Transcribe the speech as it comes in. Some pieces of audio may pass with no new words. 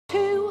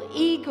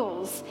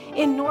eagles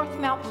in North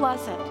Mount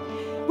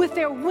Pleasant with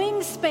their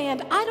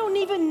wingspan. I don't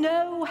even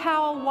know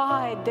how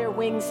wide their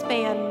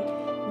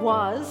wingspan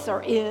was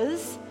or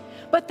is,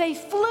 but they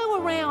flew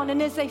around,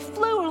 and as they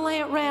flew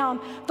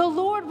around, the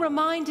Lord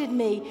reminded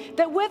me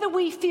that whether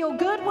we feel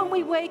good when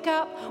we wake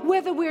up,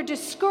 whether we're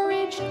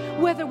discouraged,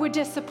 whether we're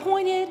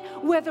disappointed,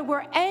 whether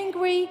we're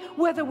angry,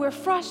 whether we're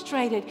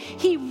frustrated,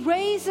 He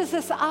raises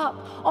us up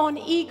on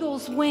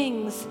eagle's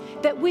wings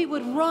that we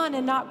would run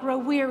and not grow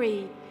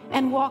weary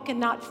and walk and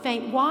not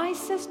faint. Why,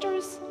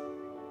 sisters?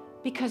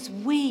 Because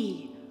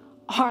we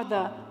are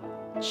the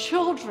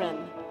children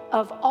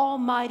of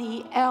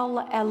Almighty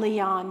El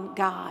Elyon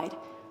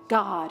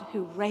God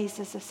who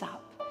raises us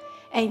up.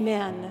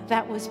 Amen.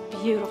 That was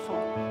beautiful.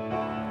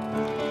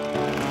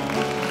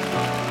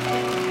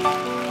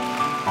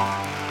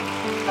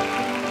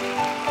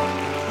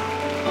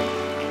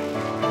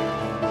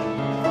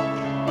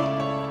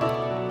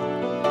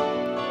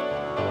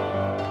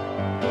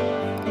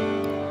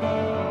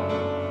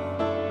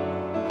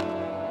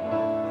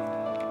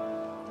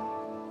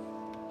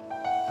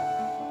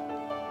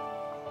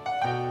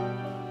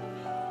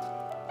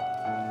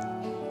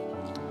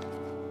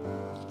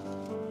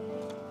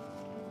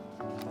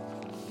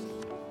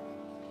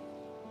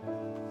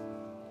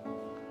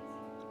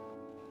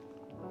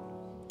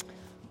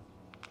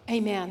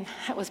 Amen.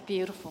 That was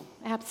beautiful.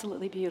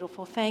 Absolutely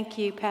beautiful. Thank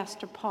you,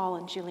 Pastor Paul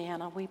and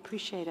Juliana. We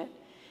appreciate it.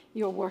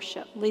 Your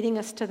worship, leading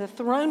us to the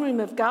throne room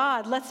of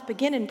God. Let's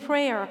begin in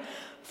prayer.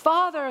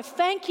 Father,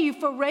 thank you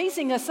for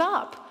raising us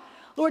up.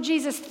 Lord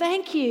Jesus,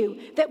 thank you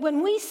that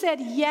when we said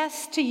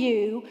yes to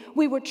you,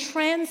 we were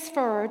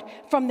transferred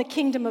from the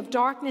kingdom of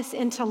darkness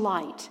into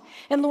light.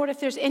 And Lord, if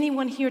there's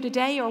anyone here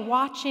today or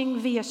watching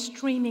via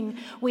streaming,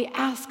 we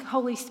ask,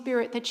 Holy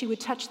Spirit, that you would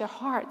touch their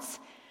hearts,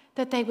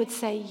 that they would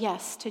say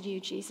yes to you,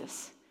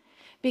 Jesus.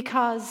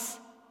 Because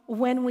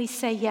when we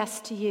say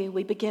yes to you,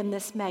 we begin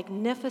this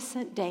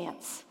magnificent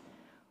dance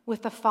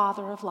with the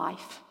Father of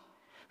life,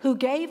 who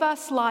gave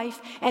us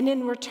life, and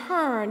in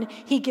return,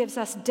 He gives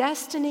us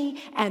destiny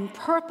and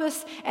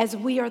purpose as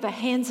we are the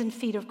hands and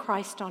feet of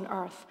Christ on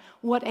earth.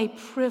 What a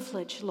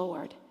privilege,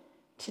 Lord,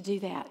 to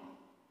do that.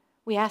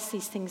 We ask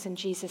these things in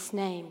Jesus'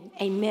 name.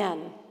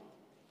 Amen.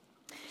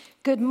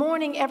 Good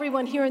morning,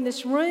 everyone here in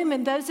this room,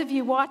 and those of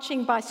you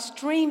watching by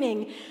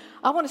streaming.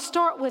 I want to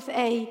start with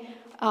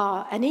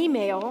an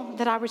email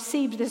that I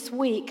received this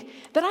week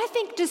that I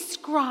think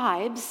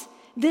describes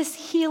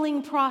this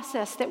healing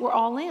process that we're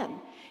all in.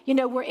 You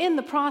know, we're in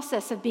the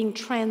process of being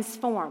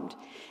transformed.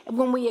 And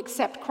when we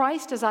accept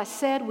Christ, as I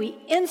said, we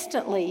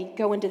instantly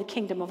go into the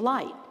kingdom of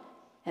light.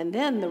 And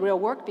then the real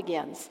work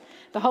begins.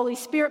 The Holy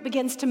Spirit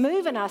begins to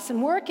move in us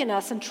and work in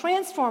us and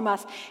transform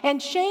us and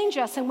change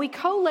us, and we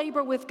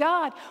co-labor with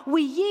God.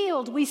 We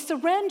yield, we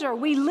surrender,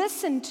 we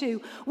listen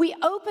to, we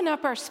open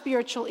up our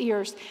spiritual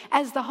ears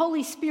as the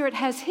Holy Spirit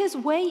has His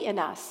way in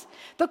us.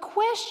 The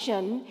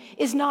question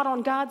is not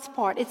on God's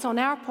part, it's on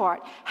our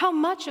part. How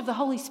much of the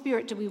Holy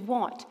Spirit do we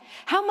want?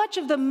 How much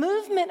of the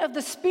movement of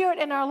the Spirit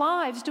in our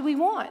lives do we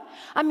want?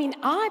 I mean,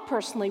 I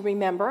personally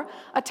remember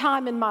a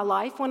time in my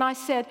life when I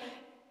said,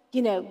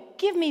 you know,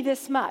 give me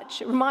this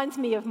much. It reminds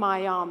me of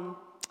my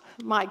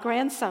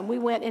grandson. We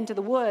went into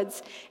the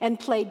woods and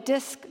played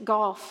disc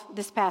golf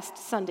this past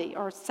Sunday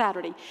or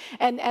Saturday.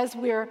 And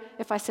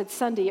if I said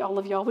Sunday, all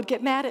of y'all would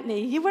get mad at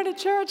me. You went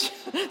to church?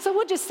 So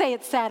we'll just say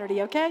it's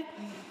Saturday, okay?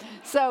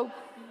 So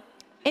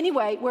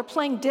anyway, we're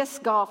playing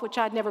disc golf, which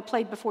I'd never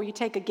played before. You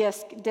take a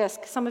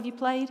disc. Some of you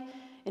played?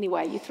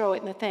 Anyway, you throw it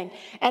in the thing.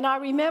 And I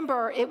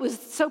remember it was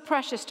so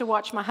precious to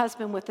watch my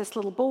husband with this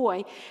little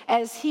boy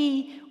as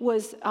he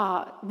was,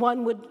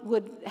 one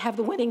would have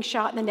the winning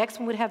shot and the next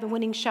one would have the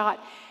winning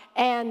shot.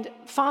 And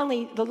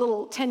finally, the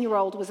little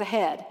 10-year-old was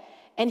ahead.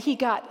 And he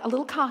got a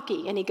little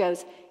cocky and he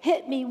goes,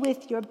 hit me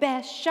with your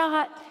best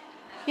shot,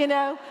 you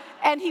know.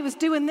 And he was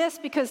doing this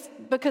because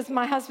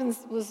my husband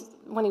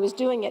when he was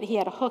doing it, he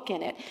had a hook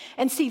in it.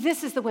 And see,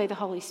 this is the way the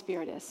Holy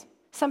Spirit is.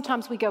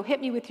 Sometimes we go, hit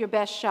me with your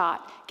best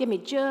shot. Give me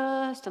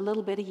just a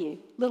little bit of you,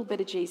 a little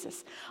bit of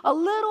Jesus. A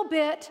little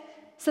bit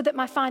so that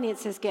my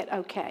finances get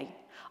okay.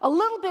 A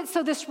little bit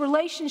so this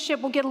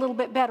relationship will get a little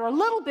bit better. A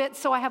little bit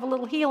so I have a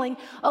little healing.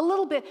 A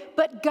little bit.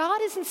 But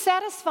God isn't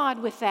satisfied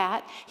with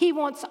that. He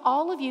wants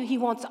all of you. He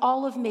wants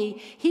all of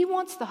me. He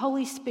wants the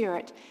Holy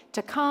Spirit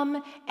to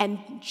come and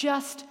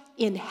just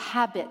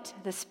inhabit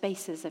the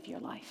spaces of your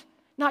life.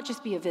 Not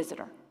just be a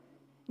visitor.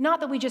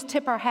 Not that we just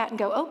tip our hat and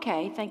go,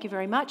 okay, thank you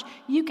very much.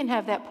 You can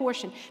have that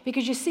portion.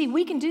 Because you see,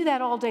 we can do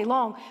that all day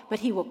long, but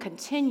He will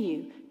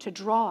continue to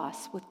draw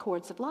us with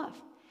cords of love.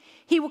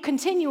 He will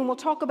continue, and we'll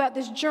talk about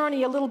this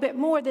journey a little bit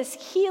more, this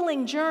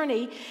healing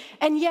journey,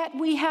 and yet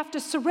we have to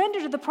surrender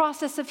to the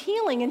process of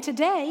healing. And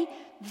today,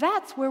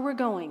 that's where we're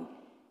going,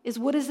 is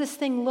what does this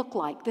thing look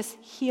like, this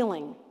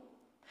healing?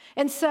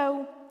 And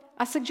so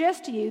I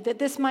suggest to you that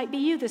this might be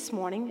you this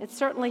morning. It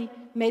certainly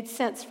made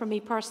sense for me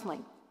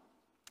personally.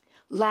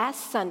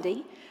 Last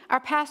Sunday, our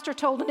pastor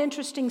told an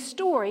interesting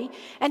story,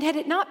 and had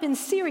it not been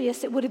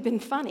serious, it would have been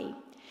funny.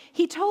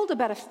 he told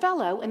about a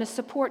fellow in a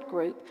support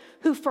group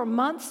who for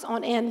months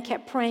on end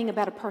kept praying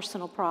about a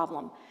personal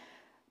problem.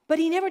 But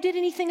he never did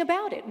anything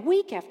about it.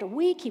 Week after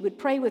week, he would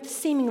pray with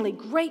seemingly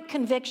great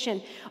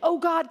conviction, "Oh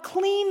God,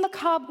 clean the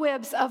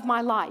cobwebs of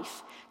my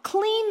life.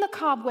 Clean the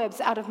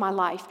cobwebs out of my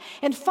life."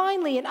 And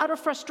finally, in utter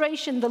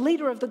frustration, the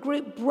leader of the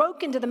group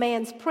broke into the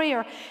man's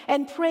prayer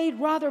and prayed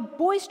rather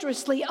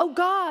boisterously, "Oh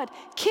God,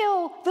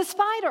 kill the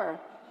spider."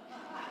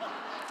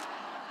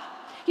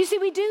 You see,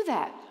 we do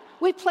that.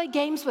 We play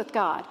games with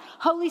God.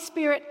 Holy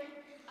Spirit,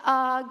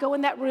 go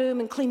in that room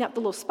and clean up the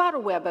little spider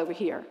web over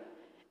here.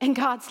 And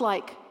God's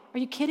like, "Are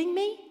you kidding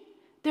me?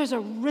 There's a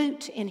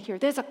root in here.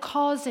 There's a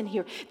cause in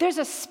here. There's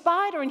a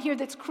spider in here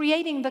that's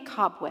creating the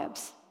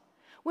cobwebs."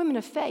 Women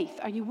of faith,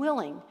 are you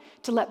willing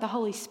to let the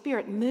Holy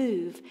Spirit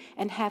move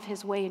and have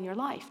his way in your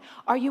life?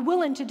 Are you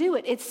willing to do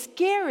it? It's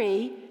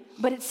scary,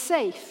 but it's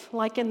safe.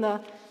 Like in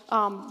the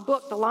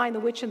book, The Lion, the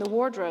Witch, and the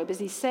Wardrobe. Is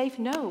he safe?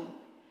 No.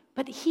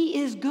 But he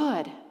is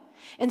good.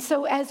 And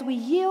so as we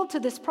yield to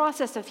this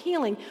process of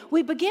healing,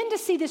 we begin to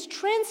see this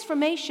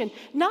transformation,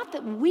 not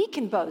that we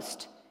can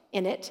boast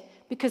in it,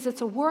 because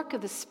it's a work of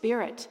the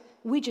Spirit.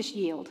 We just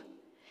yield.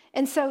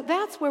 And so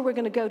that's where we're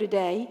going to go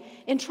today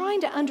in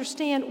trying to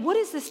understand, what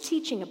is this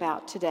teaching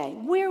about today?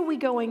 Where are we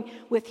going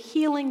with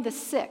healing the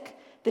sick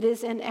that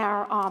is in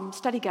our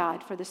study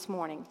guide for this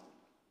morning?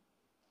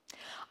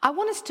 I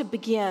want us to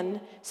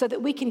begin so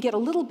that we can get a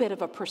little bit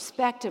of a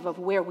perspective of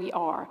where we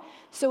are.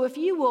 So if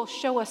you will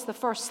show us the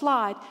first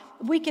slide,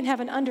 we can have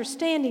an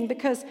understanding,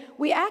 because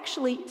we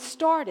actually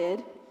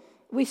started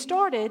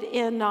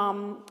in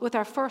with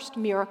our first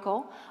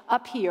miracle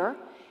up here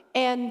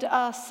and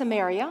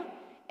Samaria.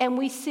 And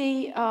we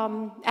see,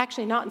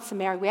 actually not in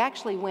Samaria, we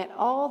actually went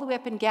all the way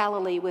up in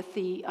Galilee with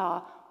the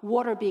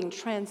water being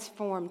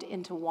transformed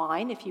into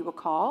wine, if you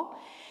recall.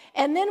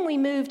 And then we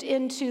moved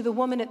into the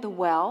woman at the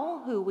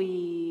well, who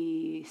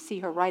we see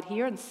her right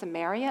here in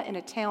Samaria in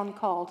a town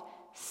called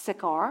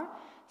Sychar.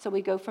 So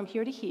we go from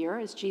here to here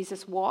as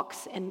Jesus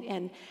walks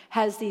and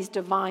has these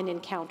divine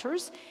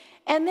encounters.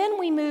 And then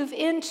we move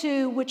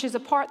into, which is a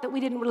part that we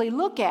didn't really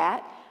look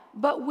at,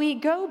 but we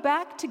go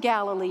back to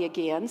Galilee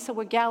again. So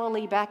we're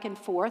Galilee back and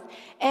forth.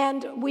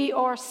 And we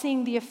are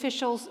seeing the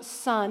official's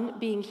son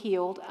being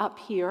healed up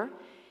here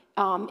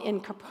in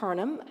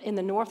Capernaum, in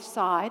the north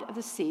side of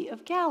the Sea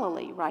of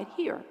Galilee, right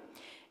here.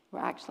 We're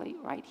actually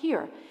right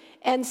here.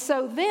 And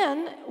so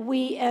then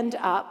we end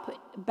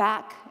up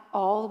back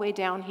all the way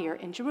down here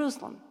in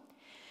Jerusalem.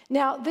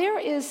 Now, there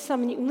is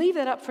some, you can leave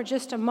that up for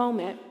just a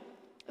moment.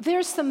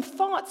 There's some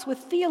thoughts with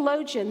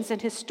theologians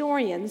and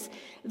historians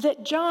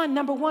that John,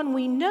 number one,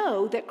 we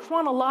know that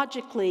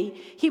chronologically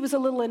he was a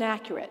little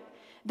inaccurate,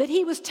 that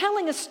he was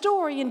telling a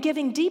story and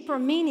giving deeper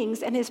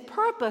meanings, and his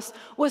purpose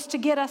was to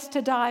get us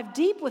to dive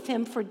deep with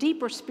him for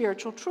deeper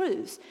spiritual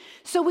truths.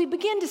 So we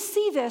begin to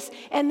see this,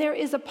 and there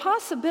is a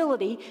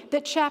possibility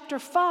that chapter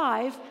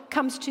 5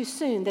 comes too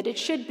soon, that it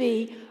should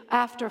be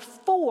after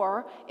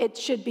 4, it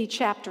should be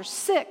chapter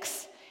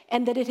 6,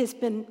 and that it has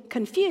been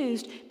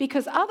confused,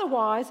 because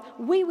otherwise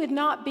we would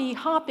not be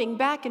hopping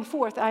back and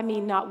forth. I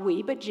mean, not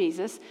we, but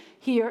Jesus,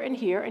 here and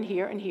here and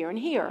here and here and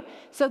here.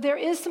 So there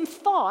is some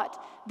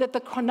thought that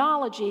the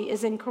chronology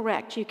is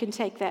incorrect. You can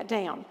take that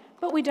down,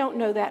 but we don't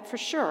know that for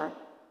sure.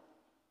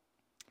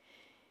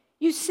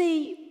 You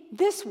see,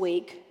 this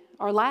week,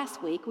 or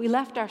last week, we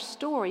left our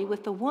story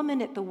with the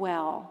woman at the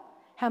well.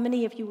 How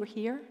many of you were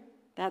here?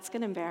 That's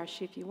going to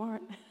embarrass you if you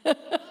weren't.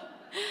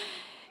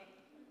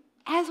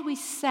 As we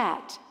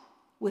sat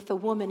with the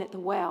woman at the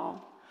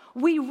well,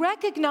 we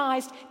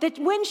recognized that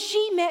when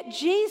she met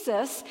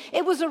Jesus,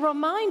 it was a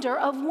reminder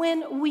of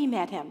when we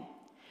met him.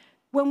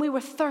 When we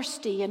were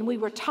thirsty and we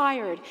were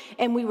tired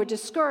and we were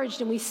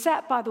discouraged and we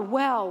sat by the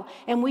well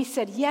and we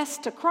said yes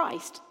to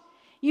Christ.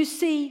 You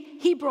see,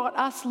 he brought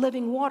us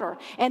living water,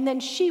 and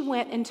then she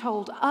went and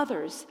told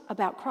others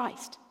about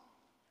Christ.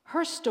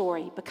 Her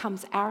story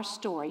becomes our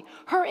story.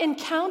 Her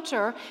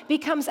encounter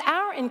becomes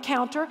our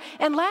encounter.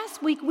 And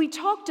last week we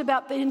talked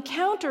about the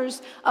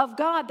encounters of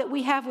God that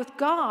we have with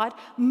God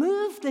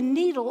move the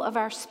needle of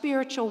our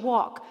spiritual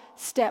walk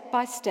step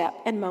by step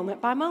and moment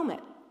by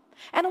moment.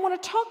 And I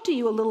want to talk to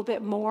you a little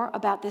bit more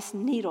about this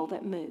needle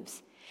that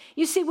moves.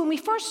 You see, when we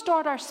first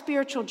start our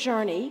spiritual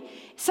journey,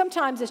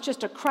 sometimes it's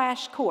just a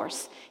crash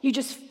course. You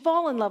just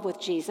fall in love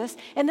with Jesus,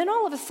 and then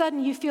all of a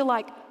sudden you feel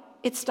like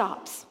it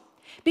stops.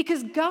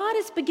 Because God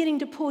is beginning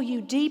to pull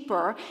you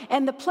deeper,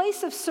 and the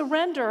place of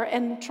surrender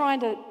and trying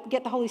to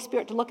get the Holy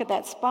Spirit to look at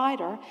that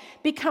spider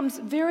becomes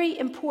very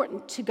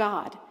important to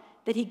God,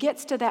 that he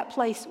gets to that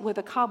place where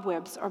the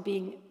cobwebs are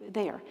being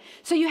there.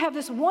 So you have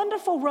this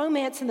wonderful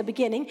romance in the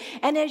beginning,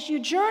 and as you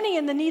journey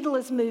and the needle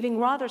is moving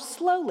rather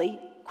slowly,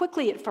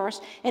 quickly at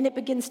first, and it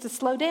begins to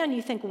slow down,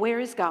 you think,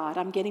 where is God?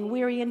 I'm getting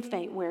weary and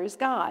faint. Where is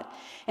God?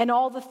 And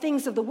all the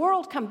things of the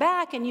world come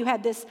back, and you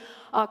had this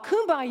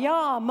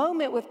kumbaya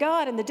moment with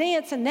God in the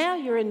dance, and now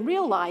you're in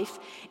real life,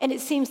 and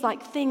it seems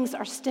like things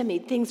are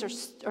stymied, things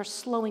are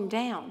slowing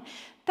down.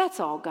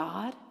 That's all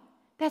God.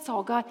 That's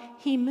all God.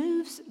 He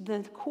moves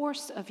the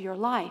course of your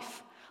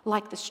life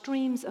like the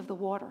streams of the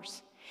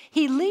waters.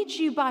 He leads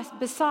you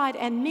beside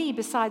and me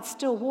beside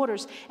still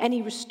waters, and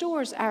he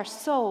restores our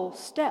soul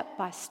step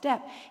by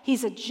step.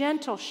 He's a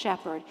gentle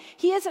shepherd.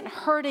 He isn't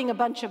herding a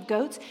bunch of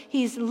goats.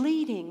 He's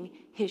leading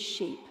his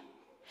sheep.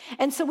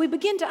 And so we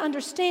begin to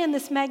understand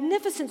this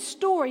magnificent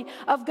story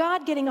of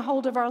God getting a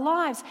hold of our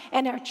lives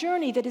and our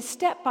journey that is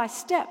step by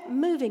step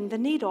moving the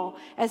needle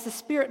as the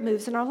Spirit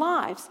moves in our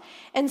lives.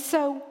 And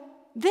so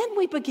then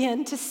we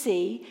begin to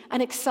see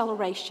an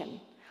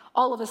acceleration.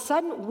 All of a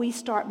sudden, we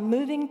start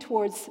moving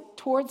towards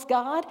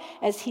God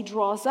as he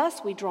draws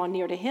us. We draw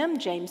near to him,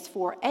 James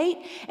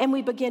 4:8, and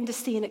we begin to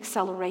see an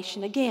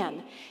acceleration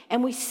again.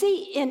 And we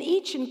see in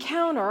each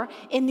encounter,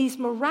 in these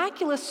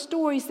miraculous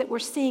stories that we're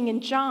seeing in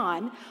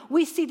John,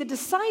 we see the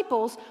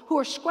disciples who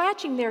are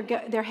scratching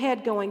their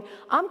head going,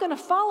 I'm going to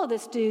follow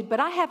this dude, but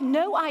I have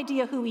no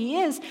idea who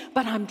he is,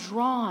 but I'm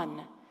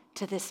drawn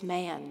to this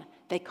man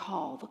they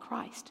call the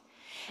Christ.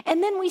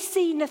 And then we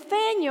see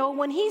Nathanael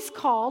when he's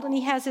called and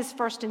he has his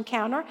first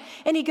encounter,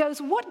 and he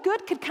goes, what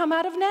good could come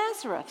out of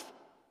Nazareth?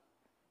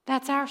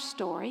 That's our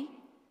story.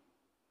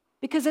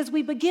 Because as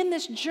we begin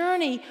this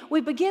journey,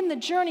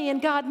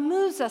 and God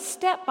moves us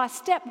step by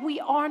step. We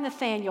are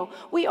Nathanael.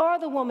 We are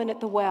the woman at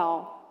the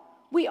well.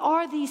 We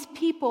are these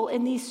people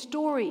in these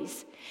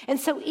stories. And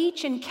so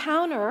each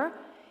encounter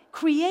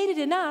created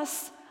in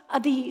us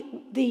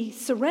the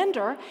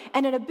surrender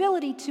and an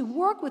ability to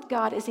work with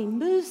God as he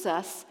moves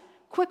us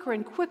quicker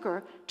and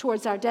quicker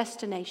towards our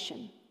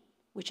destination,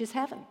 which is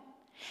heaven.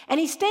 And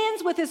he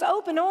stands with his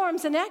open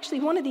arms, and actually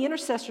one of the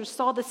intercessors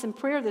saw this in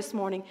prayer this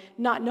morning,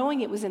 not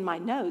knowing it was in my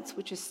notes,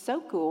 which is so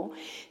cool.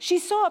 She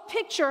saw a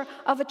picture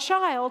of a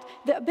child,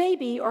 a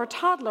baby or a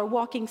toddler,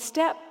 walking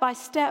step by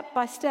step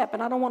by step.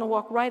 And I don't want to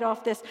walk right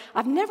off this.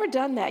 I've never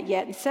done that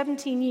yet in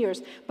 17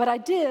 years, but I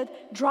did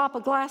drop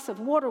a glass of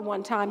water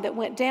one time that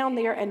went down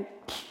there, and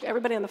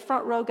everybody in the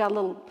front row got a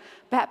little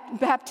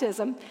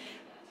baptism.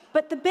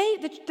 But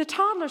the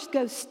toddlers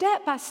go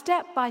step by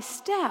step by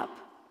step.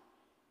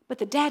 But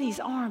the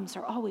daddy's arms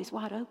are always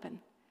wide open,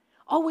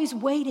 always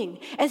waiting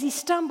as he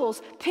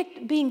stumbles,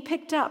 being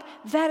picked up.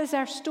 That is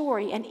our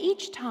story. And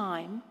each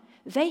time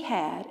they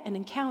had an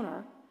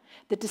encounter,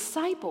 the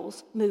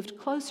disciples moved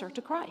closer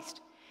to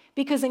Christ,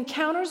 because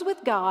encounters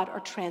with God are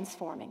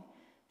transforming.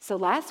 So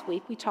last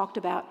week we talked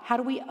about how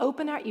do we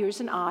open our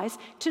ears and eyes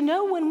to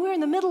know when we're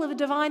in the middle of a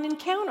divine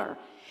encounter.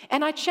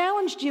 And I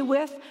challenged you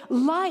with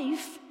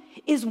life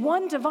is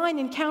one divine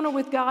encounter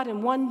with God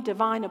and one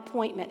divine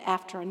appointment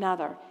after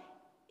another,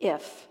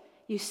 if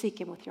you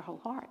seek him with your whole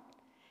heart.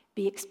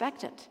 Be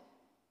expectant.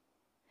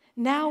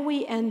 Now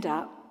we end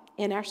up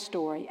in our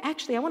story.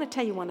 Actually, I want to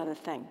tell you one other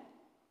thing.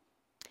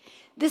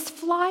 This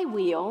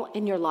flywheel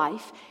in your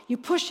life, you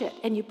push it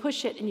and you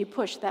push it and you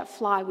push that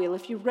flywheel.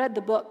 If you read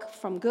the book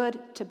From Good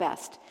to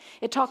Best,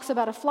 it talks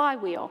about a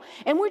flywheel.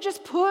 And we're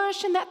just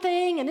pushing that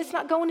thing and it's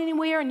not going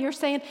anywhere. And you're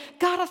saying,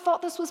 God, I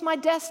thought this was my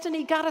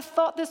destiny. God, I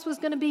thought this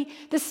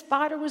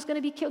spider was going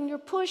to be killed. And you're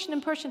pushing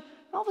and pushing.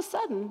 All of a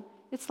sudden,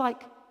 it's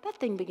like that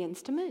thing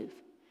begins to move.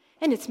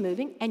 And it's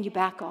moving and you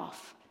back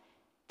off.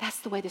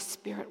 That's the way the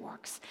Spirit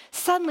works.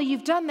 Suddenly,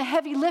 you've done the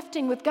heavy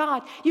lifting with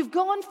God. You've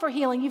gone for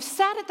healing. You've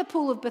sat at the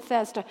pool of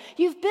Bethesda.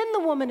 You've been the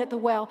woman at the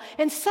well.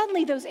 And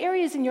suddenly, those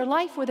areas in your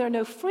life where there's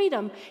no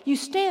freedom, you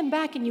stand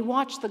back and you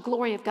watch the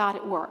glory of God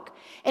at work.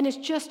 And it's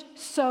just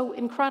so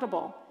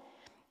incredible.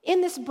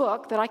 In this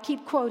book that I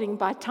keep quoting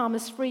by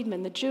Thomas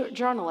Friedman, the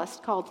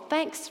journalist, called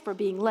Thanks for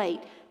Being Late,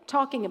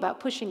 talking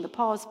about pushing the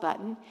pause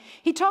button,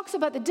 he talks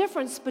about the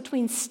difference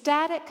between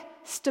static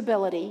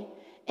stability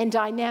and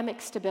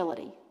dynamic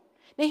stability.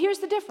 Now, here's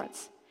the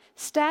difference.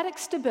 Static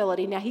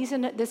stability,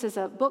 this is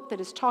a book that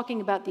is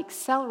talking about the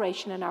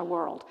acceleration in our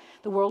world.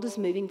 The world is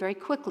moving very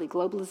quickly.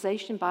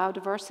 Globalization,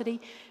 biodiversity,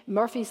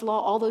 Murphy's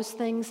Law, all those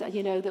things,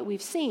 that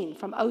we've seen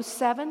from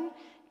 2007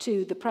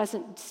 to the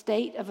present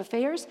state of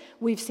affairs.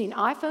 We've seen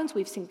iPhones,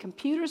 we've seen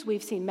computers,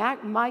 we've seen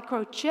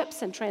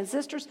microchips and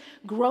transistors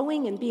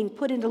growing and being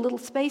put into little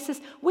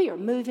spaces. We are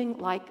moving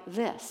like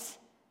this.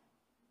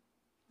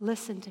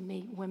 Listen to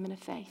me, women of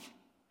faith.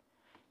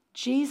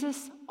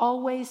 Jesus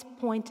always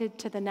pointed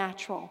to the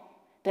natural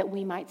that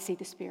we might see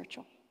the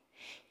spiritual.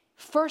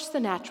 First the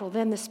natural,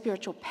 then the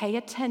spiritual. Pay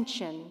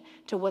attention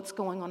to what's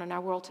going on in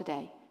our world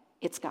today.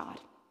 It's God.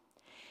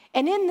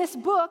 And in this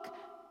book,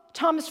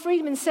 Thomas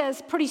Friedman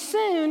says pretty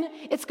soon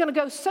it's going to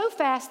go so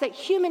fast that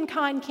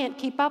humankind can't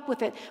keep up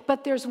with it,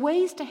 but there's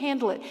ways to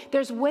handle it.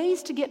 There's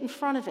ways to get in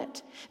front of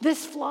it.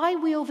 This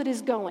flywheel that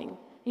is going,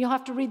 you'll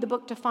have to read the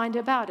book to find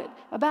about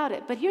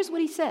it. But here's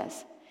what he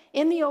says.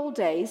 In the old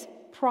days,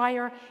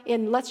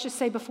 let's just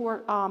say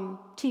before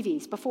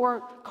TVs,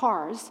 before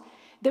cars,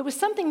 there was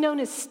something known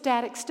as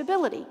static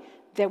stability.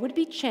 There would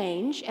be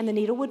change and the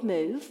needle would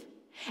move,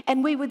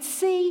 and we would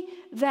see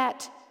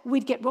that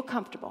we'd get real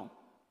comfortable,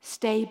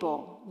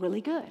 stable,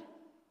 really good.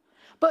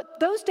 But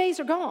those days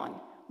are gone.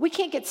 We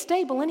can't get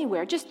stable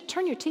anywhere. Just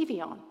turn your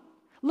TV on.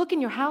 Look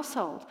in your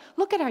household.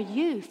 Look at our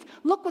youth.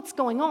 Look what's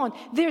going on.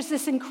 There's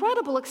this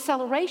incredible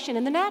acceleration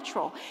in the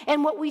natural.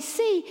 And what we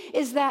see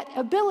is that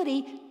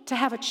ability to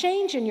have a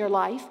change in your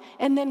life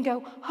and then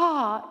go,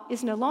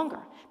 is no longer.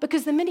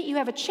 Because the minute you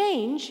have a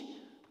change,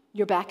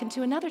 you're back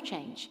into another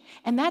change.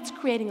 And that's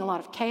creating a lot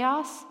of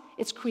chaos.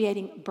 It's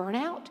creating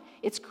burnout.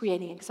 It's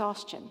creating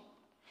exhaustion.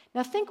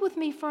 Now think with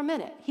me for a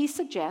minute. He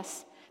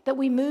suggests that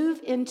we move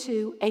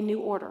into a new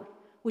order,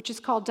 which is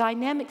called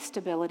dynamic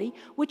stability,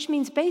 which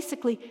means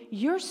basically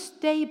you're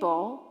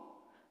stable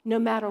no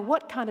matter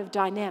what kind of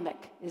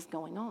dynamic is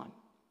going on.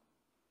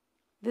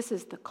 This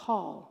is the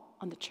call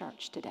on the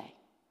church today.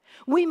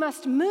 We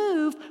must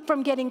move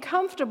from getting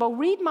comfortable.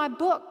 Read my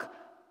book,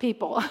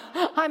 people.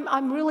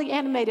 I'm really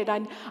animated.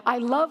 I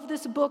love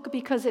this book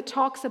because it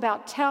talks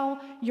about tell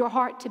your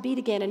heart to beat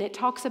again, and it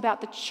talks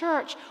about the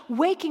church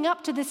waking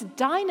up to this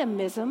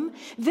dynamism,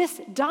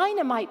 this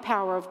dynamite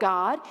power of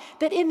God,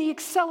 that in the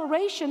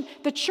acceleration,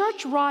 the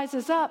church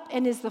rises up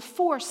and is the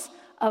force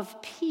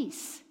of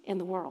peace in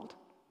the world.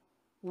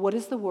 What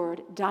does the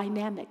word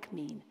dynamic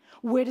mean?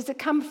 Where does it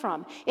come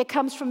from? It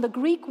comes from the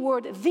Greek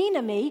word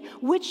dynami,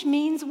 which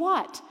means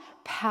what?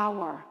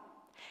 Power.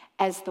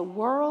 As the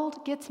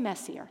world gets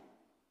messier,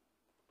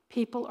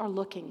 people are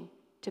looking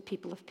to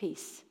people of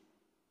peace.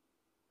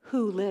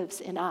 Who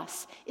lives in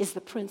us is the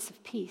Prince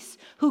of Peace.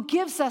 Who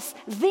gives us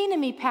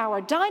dynami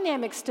power,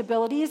 dynamic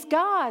stability is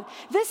God.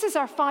 This is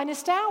our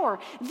finest hour.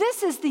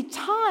 This is the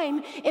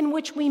time in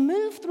which we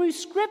move through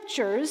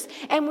scriptures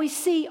and we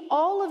see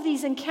all of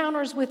these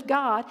encounters with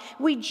God.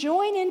 We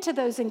join into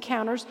those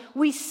encounters.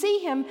 We see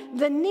Him.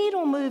 The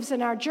needle moves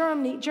in our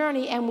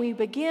journey, and we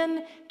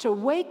begin to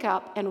wake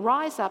up and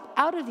rise up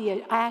out of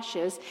the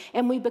ashes,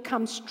 and we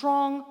become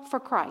strong for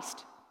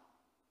Christ.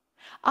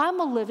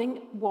 I'm a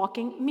living,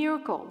 walking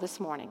miracle this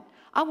morning.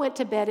 I went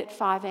to bed at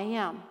 5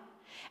 a.m.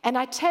 And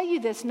I tell you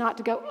this not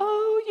to go,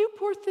 oh, you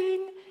poor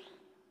thing.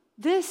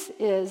 This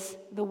is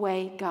the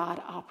way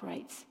God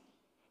operates.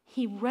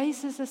 He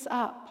raises us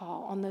up,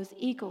 Paul, on those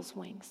eagle's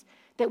wings,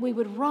 that we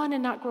would run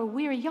and not grow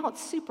weary. Y'all,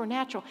 it's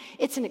supernatural.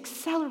 It's an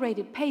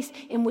accelerated pace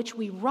in which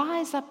we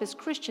rise up as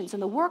Christians,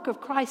 and the work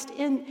of Christ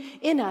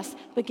in us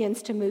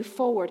begins to move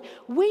forward.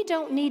 We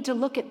don't need to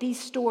look at these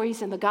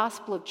stories in the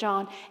Gospel of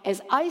John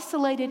as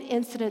isolated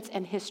incidents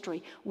in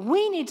history.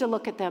 We need to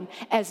look at them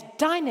as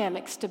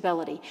dynamic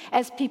stability,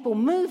 as people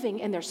moving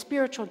in their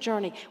spiritual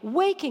journey,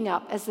 waking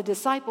up as the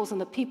disciples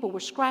and the people were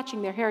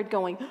scratching their head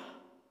going,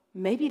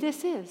 maybe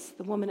this is,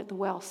 the woman at the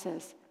well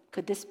says,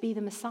 could this be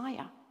the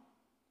Messiah?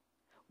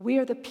 We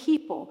are the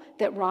people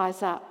that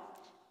rise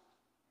up.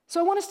 So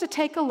I want us to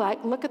take a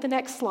look at the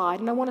next slide,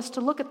 and I want us to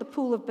look at the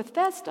Pool of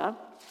Bethesda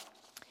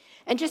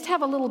and just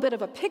have a little bit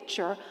of a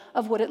picture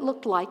of what it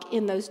looked like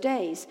in those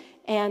days,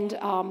 and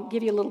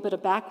give you a little bit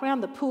of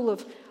background. The Pool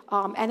of,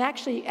 and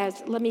actually,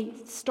 let me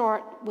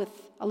start with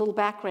a little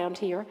background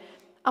here.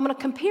 I'm going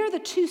to compare the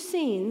two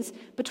scenes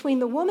between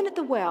the woman at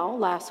the well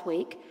last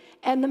week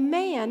and the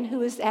man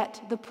who is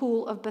at the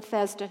Pool of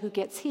Bethesda who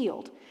gets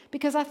healed,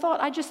 because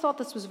I just thought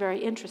this was very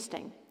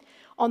interesting.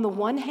 On the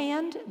one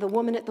hand, the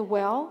woman at the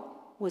well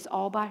was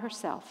all by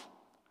herself,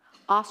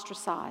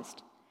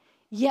 ostracized.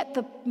 Yet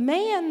the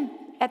man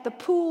at the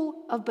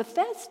Pool of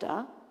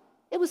Bethesda,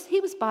 he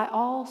was by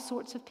all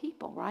sorts of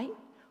people, right?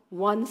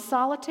 One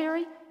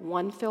solitary,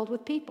 one filled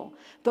with people.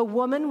 The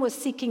woman was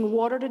seeking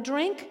water to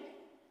drink,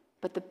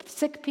 but the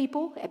sick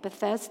people at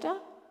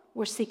Bethesda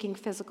were seeking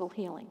physical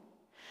healing.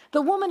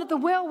 The woman at the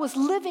well was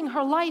living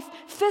her life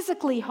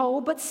physically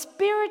whole, but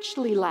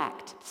spiritually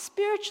lacked,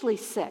 spiritually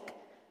sick.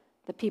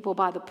 The people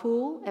by the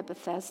pool at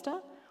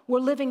Bethesda were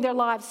living their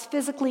lives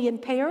physically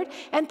impaired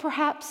and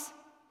perhaps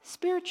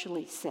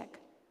spiritually sick.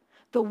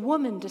 The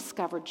woman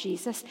discovered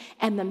Jesus,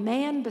 and the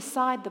man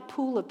beside the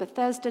Pool of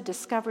Bethesda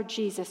discovered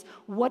Jesus.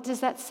 What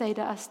does that say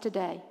to us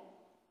today?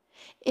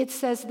 It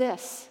says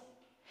this: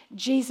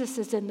 Jesus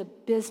is in the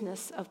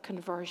business of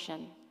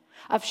conversion,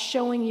 of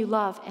showing you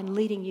love and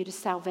leading you to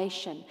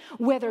salvation.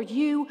 Whether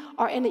you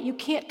are in it, you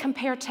can't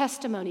compare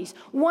testimonies.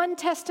 One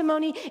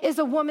testimony is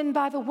a woman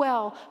by the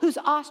well who's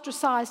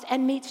ostracized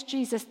and meets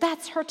Jesus.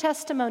 That's her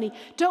testimony.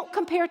 Don't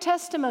compare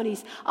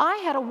testimonies. I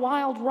had a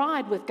wild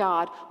ride with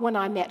God when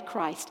I met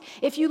Christ.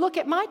 If you look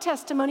at my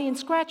testimony and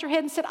scratch your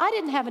head and said, I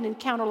didn't have an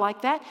encounter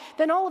like that,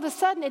 then all of a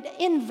sudden it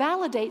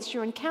invalidates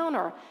your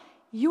encounter.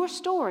 Your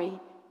story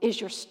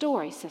is your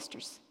story,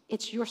 sisters.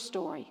 It's your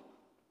story.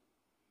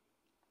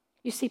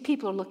 You see,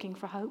 people are looking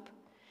for hope,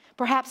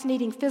 perhaps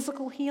needing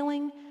physical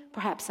healing,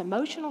 perhaps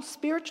emotional,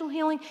 spiritual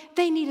healing.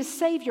 They need a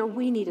Savior.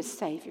 We need a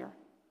Savior.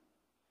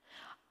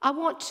 I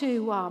want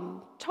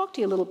to talk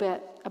to you a little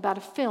bit about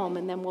a film,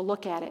 and then we'll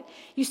look at it.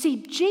 You see,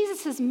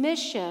 Jesus'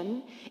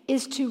 mission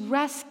is to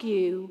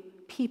rescue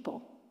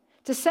people,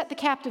 to set the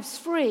captives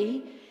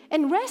free,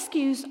 and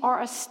rescues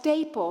are a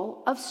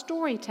staple of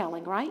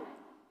storytelling, right?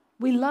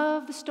 We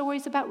love the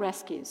stories about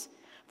rescues.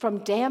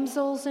 From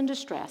damsels in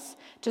distress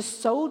to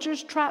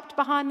soldiers trapped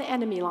behind the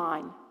enemy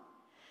line.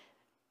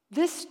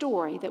 This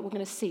story that we're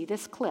going to see,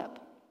 this clip,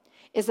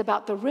 is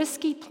about the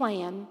risky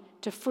plan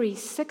to free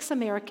 6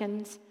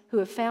 Americans who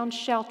have found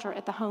shelter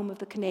at the home of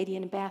the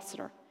Canadian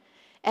ambassador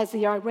as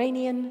the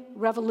Iranian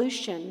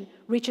Revolution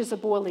reaches a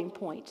boiling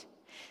point.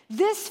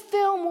 This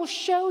film will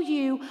show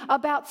you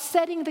about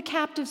setting the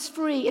captives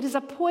free. It is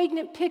a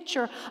poignant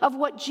picture of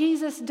what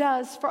Jesus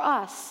does for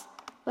us.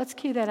 Let's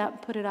cue that up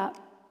and put it up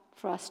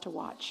for us to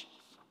watch.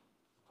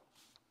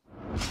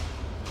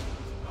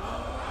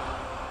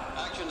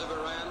 Actions of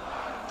Iran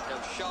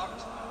have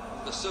shocked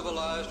the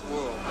civilized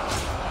world.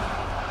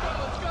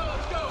 Let's go.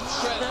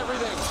 Shred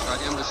everything. Our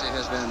embassy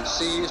has been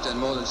seized and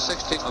more than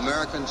 60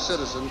 American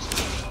citizens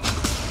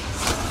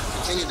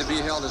continue to be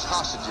held as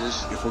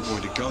hostages. If we're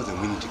going to go, then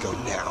we need to go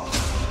now.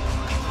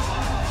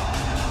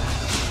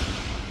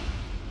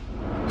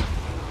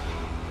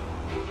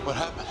 What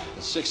happened?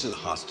 6 of the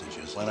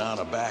hostages went out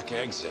a back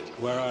exit.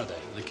 Where are they?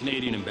 The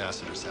Canadian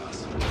ambassador's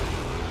house.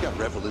 We got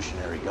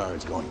Revolutionary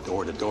Guards going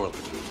door to door.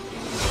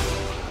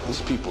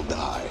 These people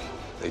die.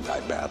 They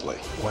die badly.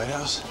 White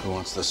House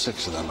wants the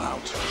 6 of them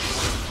out.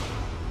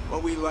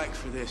 What we like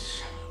for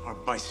this are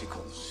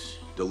bicycles.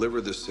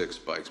 Deliver the 6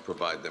 bikes,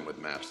 provide them with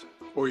maps.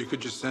 Or you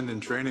could just send in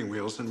training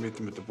wheels and meet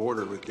them at the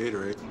border with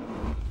Gatorade.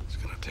 It's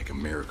gonna take a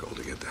miracle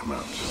to get them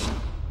out.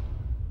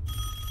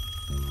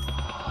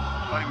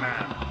 Buddy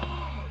man,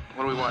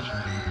 what are we watching?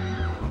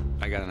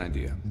 I got an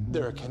idea.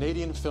 They're a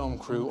Canadian film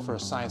crew for a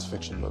science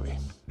fiction movie.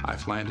 I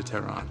fly into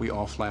Tehran. We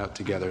all fly out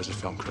together as a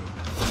film crew.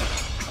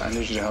 I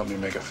need you to help me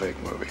make a fake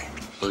movie.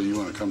 So you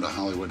want to come to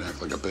Hollywood and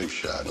act like a big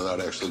shot without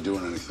actually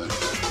doing anything?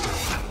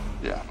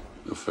 Yeah.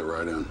 You'll fit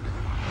right in.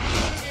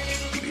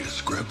 You need a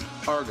script?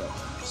 Argo,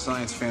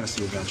 science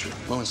fantasy adventure.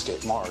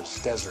 Moonscape,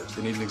 Mars, desert.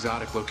 They need an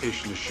exotic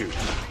location to shoot.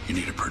 You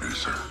need a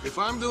producer. If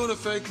I'm doing a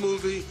fake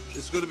movie,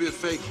 it's going to be a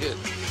fake hit.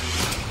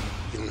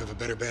 You don't have a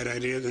better bad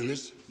idea than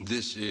this?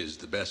 This is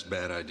the best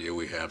bad idea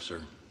we have,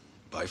 sir.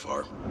 By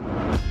far.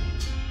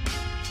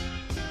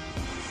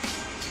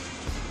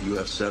 You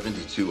have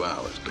 72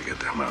 hours to get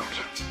them out.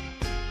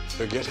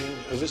 They're getting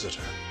a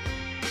visitor.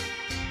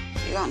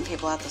 You gotten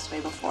people out this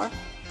way before?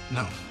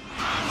 No.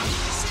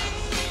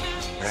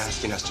 You're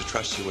asking us to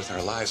trust you with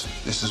our lives.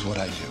 This is what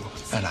I do,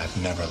 and I've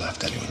never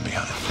left anyone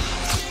behind.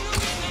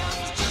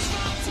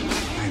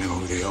 I know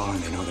who they are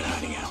and they know they're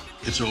hiding out.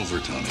 It's over,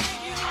 Tony.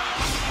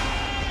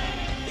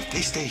 If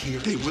they stay here,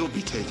 they will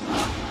be taken.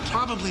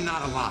 Probably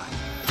not alive.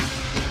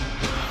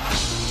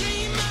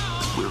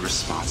 We're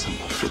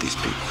responsible for these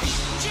people.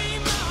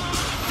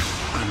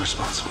 I'm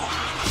responsible.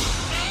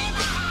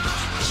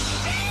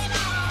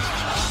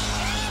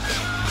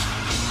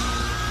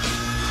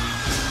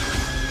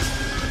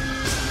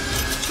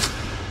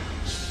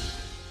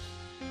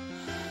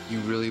 You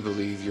really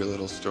believe your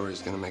little story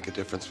is going to make a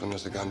difference when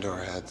there's a gun to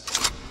our heads?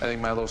 I think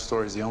my little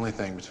story is the only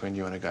thing between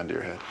you and a gun to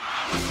your head.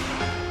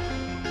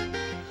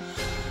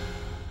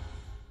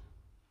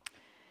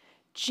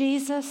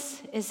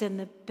 Jesus is in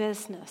the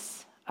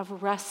business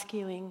of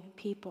rescuing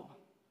people.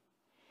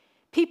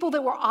 People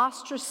that were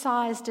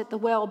ostracized at the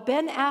well.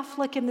 Ben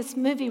Affleck in this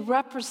movie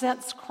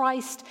represents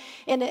Christ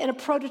in a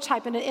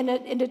prototype, in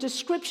a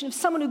description of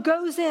someone who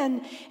goes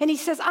in and he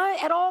says,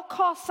 at all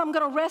costs, I'm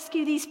going to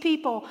rescue these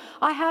people.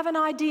 I have an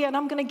idea and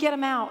I'm going to get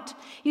them out.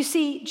 You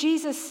see,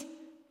 Jesus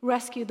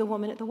rescued the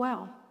woman at the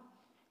well.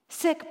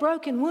 Sick,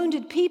 broken,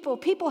 wounded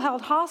people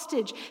held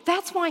hostage.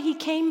 That's why he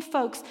came,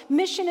 folks.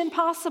 Mission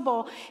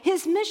impossible.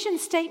 His mission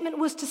statement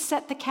was to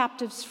set the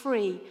captives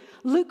free.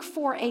 Luke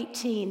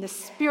 4:18, the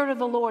Spirit of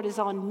the Lord is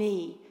on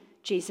me,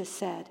 Jesus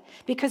said,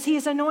 because he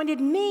has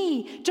anointed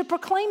me to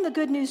proclaim the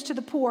good news to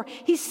the poor.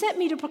 He sent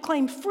me to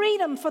proclaim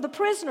freedom for the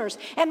prisoners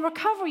and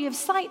recovery of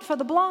sight for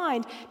the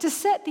blind, to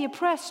set the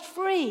oppressed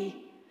free.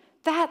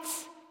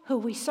 That's who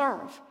we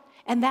serve,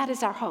 and that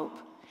is our hope.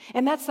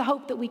 And that's the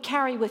hope that we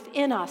carry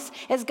within us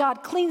as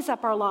God cleans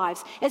up our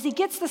lives, as he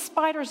gets the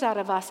spiders out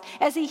of us,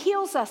 as he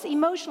heals us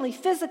emotionally,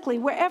 physically,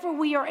 wherever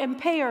we are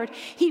impaired.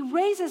 He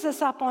raises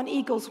us up on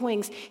eagle's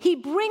wings. He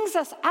brings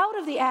us out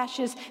of the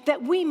ashes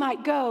that we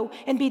might go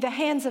and be the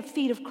hands and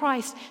feet of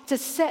Christ to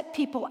set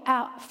people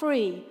out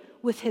free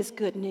with his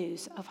good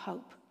news of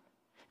hope.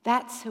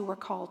 That's who we're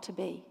called to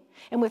be.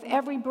 And with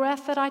every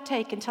breath that I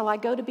take until I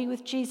go to be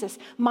with Jesus,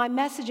 my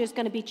message is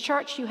going to be,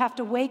 church, you have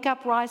to wake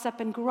up, rise up,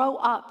 and grow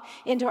up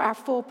into our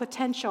full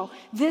potential.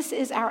 This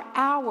is our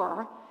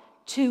hour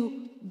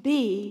to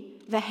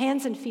be the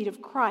hands and feet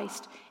of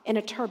Christ in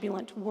a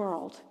turbulent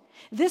world.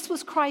 This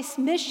was Christ's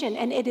mission,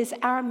 and it is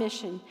our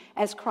mission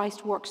as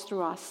Christ works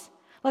through us.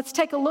 Let's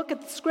take a look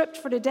at the script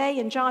for today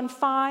in John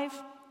 5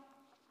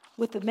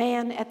 with the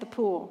man at the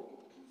pool.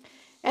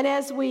 And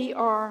as we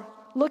are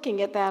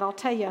looking at that, I'll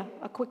tell you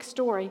a quick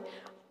story.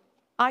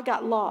 I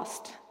got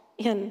lost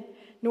in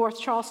North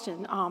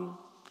Charleston.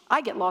 I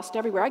get lost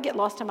everywhere. I get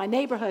lost in my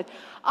neighborhood.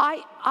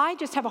 I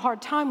just have a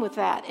hard time with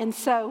that.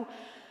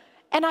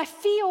 And I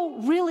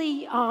feel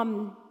really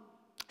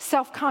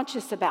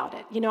self-conscious about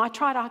it. You know, I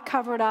try to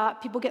cover it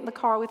up. People get in the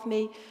car with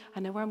me. I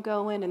know where I'm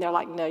going, and they're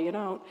like, no, you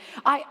don't.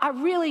 I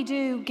really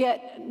do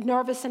get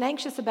nervous and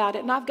anxious about it,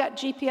 and I've got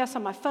GPS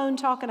on my phone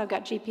talking. I've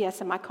got GPS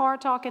in my car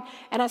talking,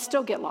 and I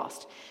still get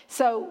lost.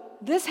 So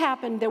this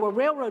happened, there were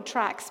railroad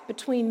tracks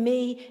between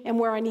me and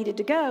where I needed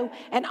to go,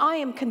 and I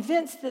am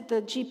convinced that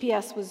the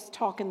GPS was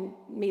talking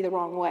me the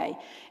wrong way.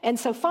 And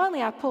so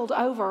finally I pulled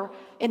over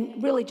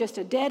in really just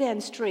a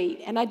dead-end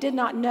street, and I did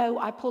not know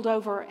I pulled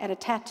over at a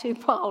tattoo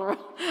parlor.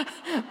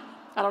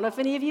 I don't know if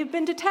any of you have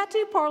been to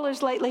tattoo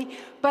parlors lately,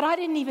 but I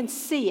didn't even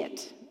see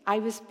it. I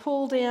was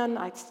pulled in,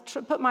 I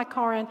put my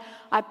car in,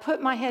 I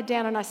put my head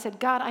down and I said,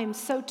 God, I am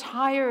so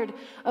tired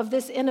of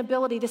this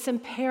inability, this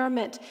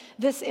impairment,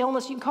 this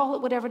illness, you can call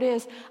it whatever it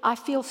is. I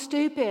feel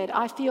stupid,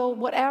 I feel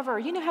whatever.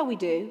 You know how we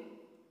do,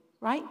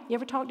 right? You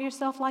ever talk to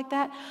yourself like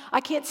that? I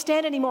can't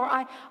stand anymore.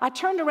 I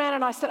turned around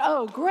and I said,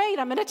 oh, great,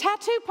 I'm in a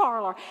tattoo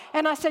parlor.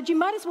 And I said, I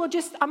might as well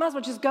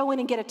just go in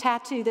and get a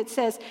tattoo that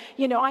says,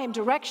 I am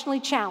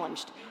directionally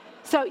challenged.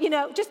 So,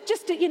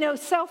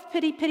 just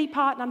self-pity, pity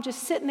pot, and I'm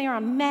just sitting there,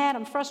 I'm mad,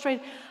 I'm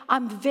frustrated.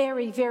 I'm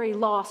very, very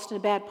lost in a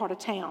bad part of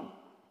town.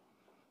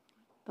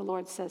 The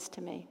Lord says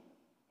to me,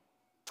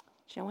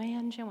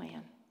 Joanne,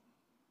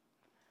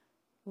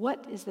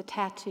 what is the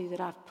tattoo that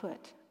I've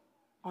put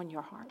on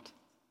your heart?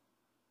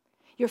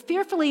 You're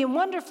fearfully and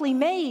wonderfully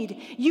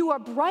made. You are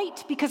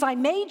bright because I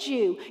made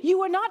you.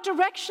 You are not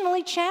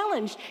directionally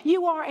challenged.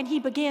 You are, and he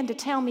began to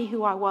tell me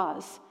who I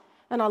was.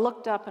 And I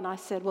looked up and I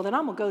said, well, then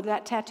I'm going to go to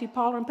that tattoo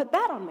parlor and put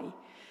that on me.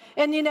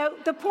 And,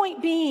 the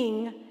point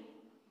being,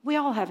 we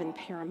all have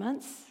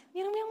impairments.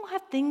 We all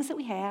have things that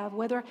we have,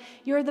 whether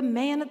you're the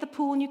man at the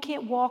pool and you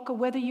can't walk, or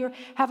whether you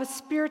have a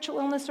spiritual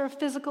illness or a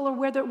physical, or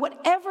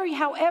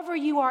however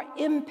you are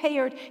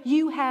impaired,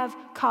 you have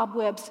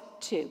cobwebs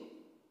too.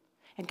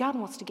 And God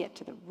wants to get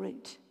to the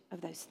root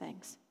of those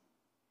things.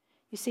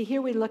 You see,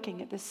 here we're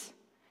looking at this,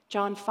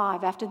 John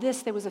 5. After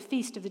this, there was a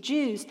feast of the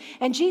Jews,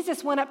 and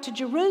Jesus went up to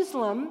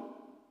Jerusalem.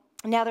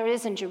 Now there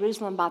is in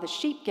Jerusalem by the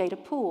sheep gate a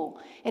pool,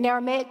 in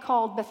Aramaic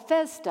called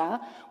Bethesda,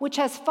 which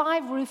has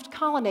 5 roofed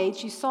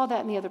colonnades. You saw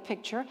that in the other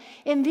picture.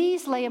 In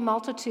these lay a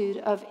multitude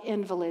of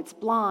invalids,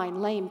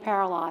 blind, lame,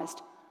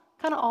 paralyzed,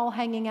 kind of all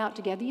hanging out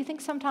together. You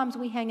think sometimes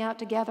we hang out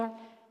together,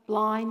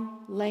 blind,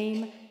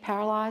 lame,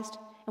 paralyzed,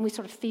 and we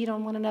sort of feed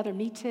on one another?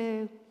 Me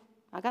too.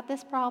 I got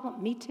this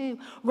problem, me too.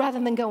 Rather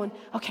than going,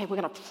 okay, we're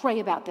going to pray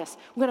about this.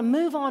 We're going to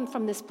move on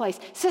from this place.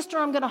 Sister,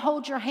 I'm going to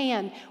hold your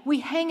hand. We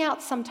hang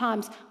out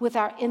sometimes with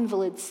our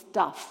invalid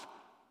stuff.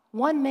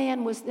 One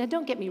man was, now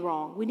don't get me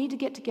wrong, we need to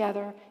get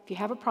together. If you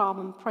have a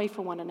problem, pray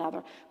for one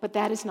another. But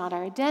that is not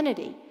our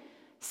identity.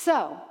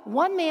 So,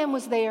 one man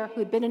was there who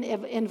had been an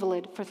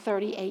invalid for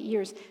 38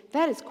 years.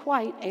 That is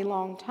quite a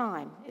long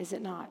time, is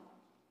it not?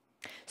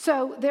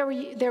 So, there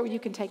you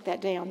can take that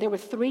down. There were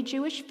 3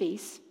 Jewish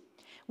feasts,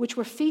 which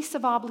were feasts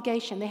of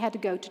obligation. They had to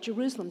go to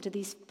Jerusalem to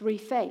these 3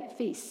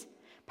 feasts: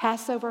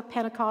 Passover,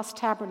 Pentecost,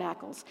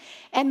 Tabernacles.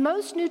 And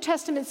most New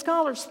Testament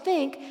scholars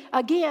think,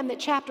 again, that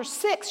chapter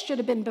 6 should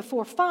have been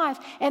before 5,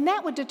 and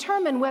that would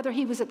determine whether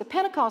he was at the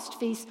Pentecost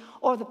feast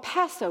or the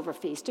Passover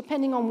feast,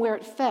 depending on where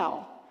it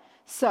fell.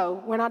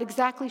 So we're not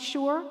exactly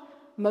sure.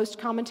 Most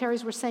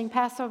commentaries were saying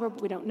Passover,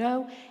 but we don't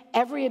know.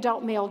 Every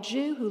adult male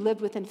Jew who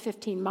lived within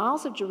 15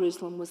 miles of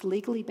Jerusalem was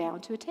legally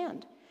bound to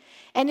attend.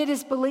 And it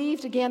is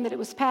believed, again, that it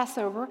was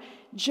Passover.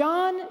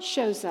 John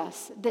shows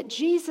us that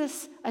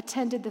Jesus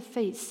attended the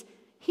feast.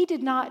 He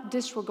did not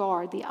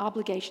disregard the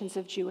obligations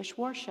of Jewish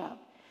worship.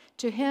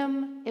 To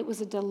him, it was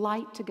a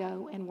delight to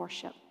go and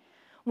worship.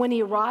 When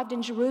he arrived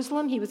in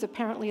Jerusalem, he was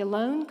apparently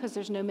alone because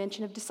there's no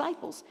mention of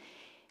disciples.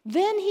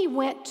 Then he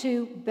went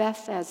to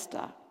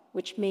Bethesda,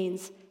 which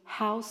means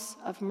house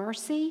of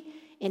mercy.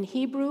 In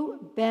Hebrew,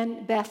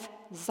 Beth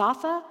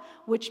Zatha,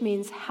 which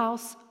means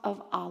house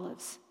of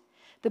olives.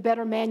 The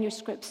better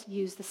manuscripts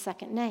use the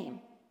second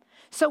name.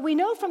 So we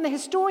know from the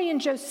historian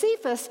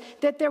Josephus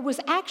that there was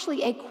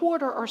actually a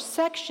quarter or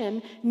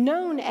section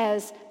known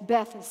as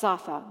Beth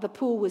Zatha. The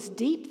pool was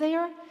deep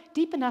there,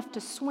 deep enough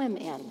to swim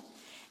in.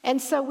 And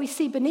so we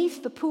see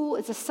beneath the pool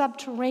is a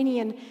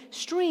subterranean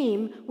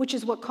stream, which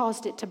is what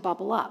caused it to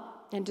bubble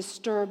up and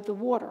disturb the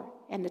water.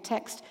 And the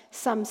text,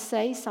 some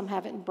say, some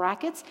have it in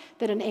brackets,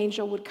 that an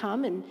angel would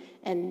come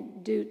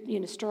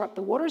and stir up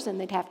the waters, and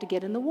they'd have to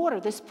get in the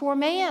water. This poor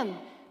man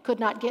could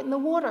not get in the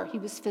water. He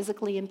was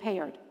physically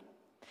impaired.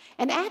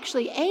 And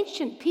actually,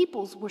 ancient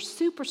peoples were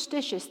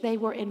superstitious. They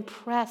were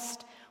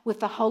impressed with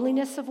the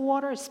holiness of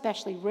water,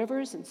 especially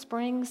rivers and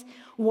springs.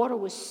 Water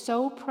was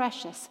so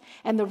precious,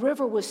 and the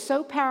river was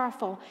so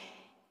powerful.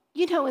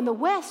 In the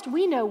West,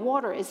 we know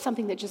water is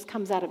something that just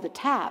comes out of the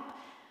tap.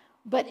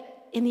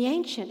 But in the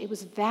ancient, it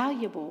was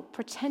valuable,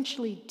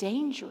 potentially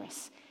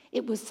dangerous.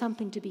 It was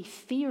something to be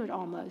feared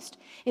almost.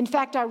 In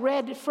fact, I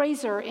read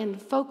Fraser in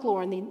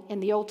Folklore in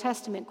the Old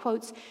Testament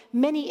quotes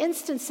many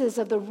instances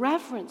of the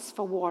reverence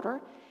for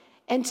water.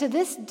 And to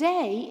this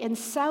day, in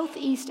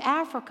Southeast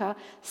Africa,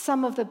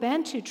 some of the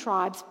Bantu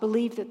tribes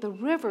believe that the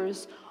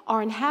rivers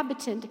are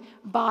inhabited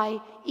by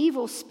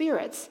evil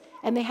spirits,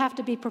 and they have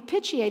to be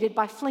propitiated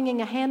by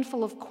flinging a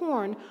handful of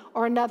corn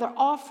or another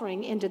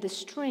offering into the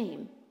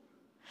stream.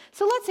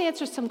 So let's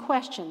answer some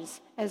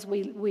questions as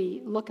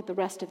we look at the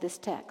rest of this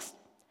text.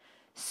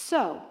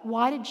 So,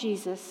 why did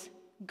Jesus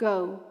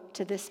go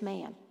to this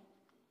man?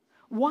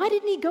 Why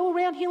didn't he go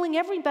around healing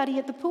everybody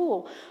at the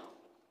pool?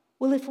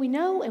 Well, if we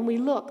know and we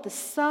look, the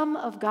sum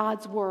of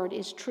God's word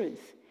is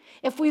truth.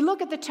 If we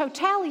look at the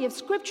totality of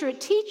Scripture,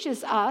 it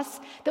teaches us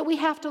that we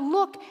have to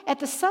look at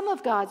the sum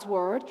of God's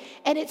word,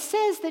 and it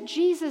says that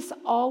Jesus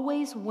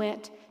always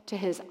went to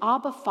his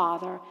Abba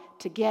Father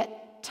to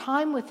get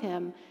time with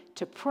him,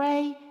 to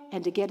pray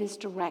and to get his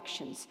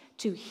directions,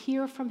 to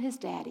hear from his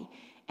daddy.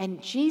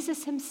 And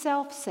Jesus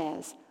himself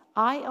says,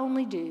 I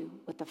only do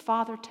what the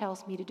Father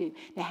tells me to do.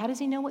 Now, how does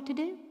he know what to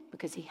do?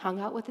 Because he hung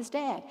out with his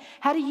dad.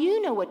 How do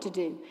you know what to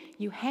do?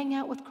 You hang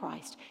out with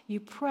Christ. You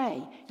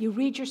pray. You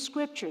read your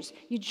scriptures.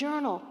 You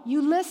journal.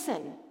 You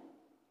listen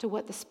to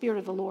what the Spirit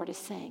of the Lord is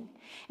saying.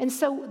 And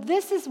so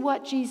this is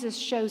what Jesus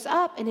shows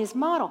up in his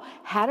model.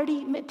 How did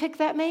he pick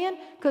that man?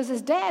 Because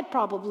his dad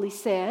probably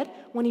said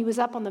when he was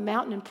up on the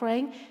mountain and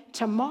praying,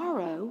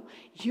 tomorrow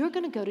you're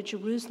going to go to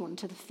Jerusalem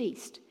to the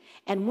feast.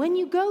 And when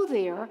you go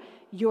there,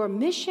 your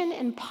Mission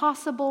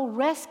Impossible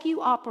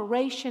rescue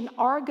operation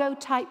Argo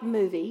type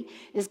movie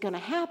is going to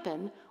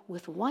happen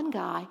with one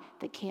guy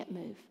that can't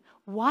move.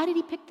 Why did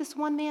he pick this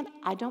one man?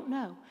 I don't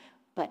know.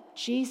 But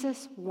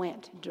Jesus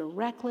went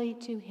directly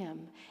to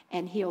him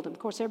and healed him. Of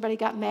course, everybody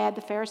got mad.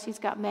 The Pharisees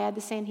got mad.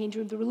 The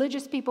Sanhedrin, the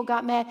religious people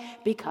got mad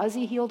because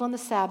he healed on the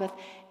Sabbath.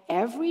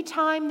 Every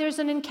time there's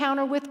an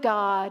encounter with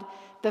God,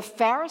 the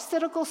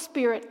Pharisaical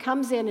spirit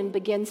comes in and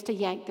begins to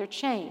yank their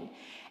chain.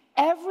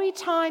 Every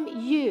time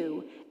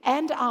you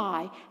and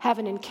I have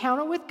an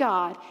encounter with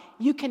God,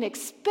 you can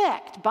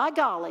expect, by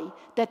golly,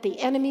 that the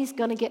enemy's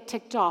going to get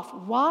ticked off.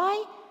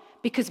 Why?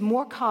 Because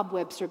more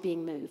cobwebs are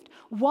being moved.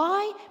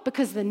 Why?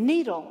 Because the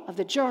needle of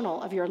the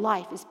journal of your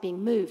life is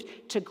being moved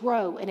to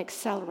grow and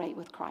accelerate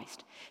with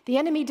Christ. The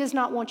enemy does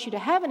not want you to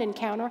have an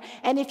encounter,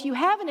 and if you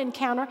have an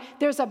encounter,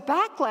 there's a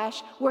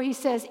backlash where he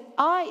says,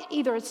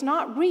 either it's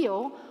not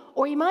real,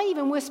 or he might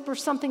even whisper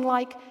something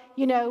like,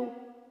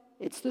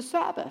 it's the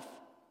Sabbath.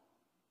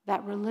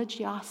 That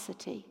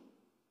religiosity.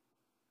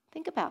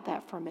 Think about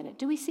that for a minute.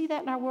 Do we see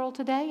that in our world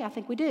today? I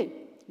think we do.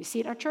 We see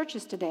it in our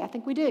churches today. I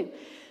think we do.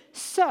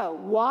 So,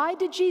 why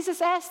did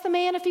Jesus ask the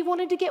man if he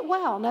wanted to get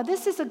well? Now,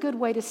 this is a good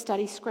way to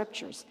study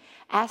scriptures.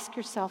 Ask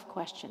yourself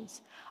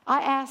questions.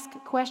 I ask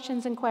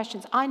questions and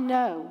questions. I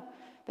know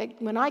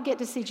that when I get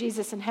to see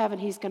Jesus in heaven,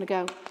 he's going to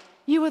go,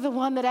 you were the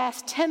one that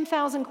asked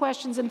 10,000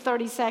 questions in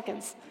 30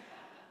 seconds.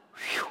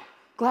 Whew.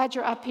 Glad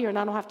you're up here and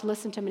I don't have to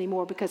listen to him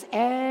anymore, because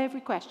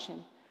every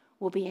question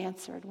will be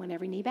answered when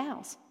every knee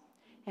bows.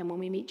 And when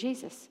we meet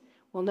Jesus,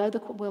 we'll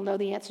know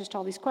the answers to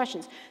all these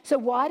questions. So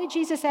why did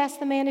Jesus ask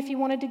the man if he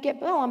wanted to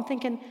get well? I'm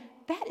thinking,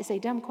 that is a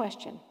dumb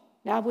question.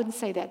 Now, I wouldn't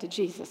say that to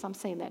Jesus. I'm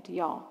saying that to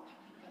y'all.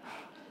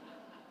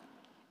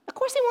 Of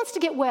course he wants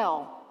to get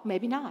well.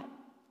 Maybe not.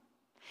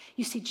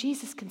 You see,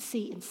 Jesus can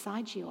see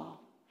inside you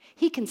all.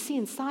 He can see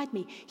inside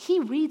me. He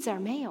reads our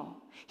mail.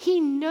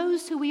 He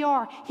knows who we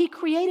are. He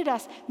created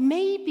us.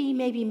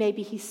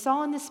 Maybe he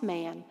saw in this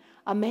man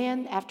a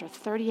man after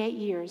 38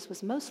 years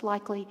was most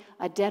likely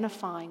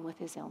identifying with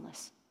his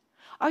illness.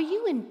 Are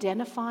you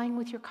identifying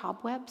with your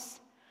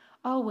cobwebs?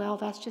 Oh, well,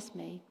 that's just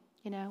me,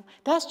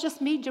 That's just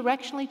me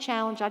directionally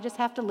challenged. I just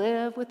have to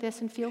live with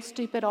this and feel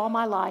stupid all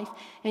my life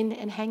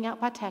and hang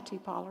out by tattoo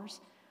parlors.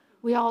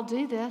 We all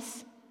do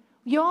this.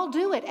 You all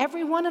do it.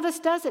 Every one of us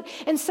does it.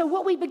 And so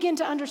what we begin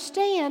to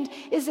understand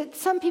is that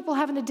some people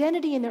have an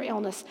identity in their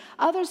illness.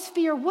 Others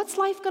fear, what's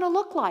life going to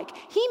look like?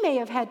 He may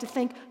have had to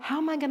think, how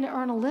am I going to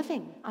earn a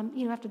living?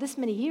 After this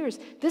many years,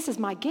 this is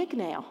my gig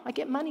now. I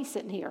get money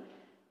sitting here.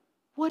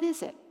 What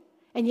is it?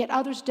 And yet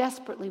others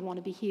desperately want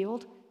to be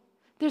healed.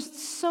 There's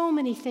so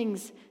many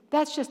things.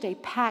 That's just a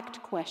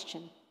packed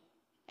question.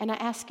 And I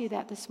ask you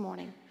that this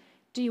morning.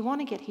 Do you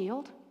want to get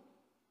healed?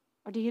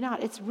 Or do you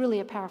not? It's really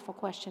a powerful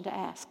question to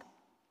ask.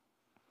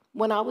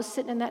 When I was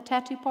sitting in that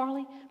tattoo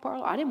parlor,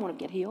 I didn't want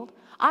to get healed.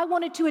 I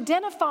wanted to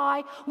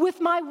identify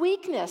with my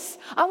weakness.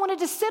 I wanted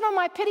to sit on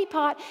my pity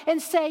pot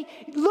and say,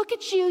 look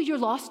at you, you're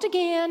lost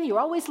again. You're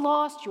always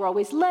lost. You're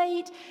always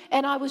late.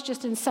 And I was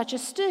just in such a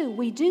stew.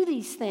 We do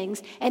these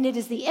things, and it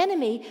is the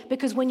enemy,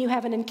 because when you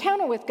have an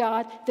encounter with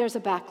God, there's a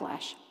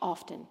backlash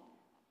often.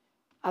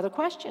 Other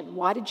question,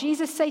 why did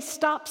Jesus say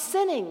stop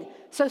sinning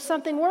so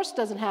something worse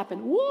doesn't happen?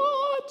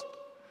 What?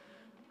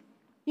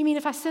 You mean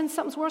if I sin,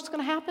 something's worse going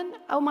to happen?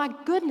 Oh, my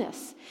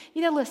goodness.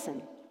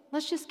 Listen,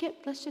 let's just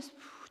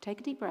take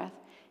a deep breath.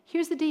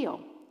 Here's the deal.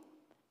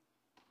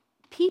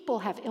 People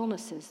have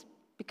illnesses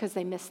because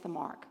they miss the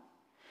mark.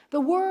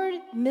 The word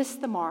miss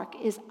the mark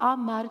is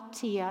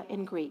amartia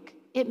in Greek.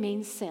 It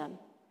means sin.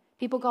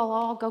 People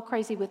go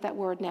crazy with that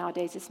word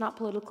nowadays. It's not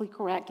politically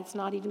correct. It's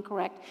not even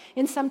correct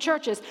in some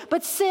churches.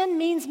 But sin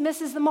means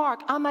misses the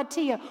mark,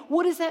 amartia.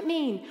 What does that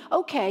mean?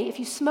 Okay, if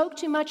you smoke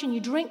too much and you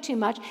drink too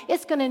much,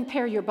 it's going to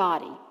impair your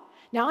body.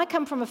 Now, I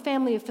come from a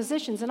family of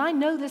physicians, and I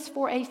know this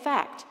for a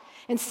fact.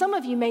 And some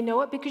of you may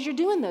know it because you're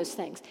doing those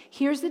things.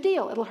 Here's the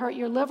deal. It'll hurt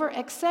your liver,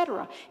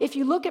 etc. If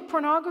you look at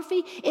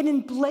pornography, it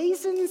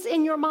emblazons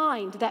in your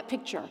mind that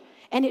picture.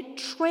 And it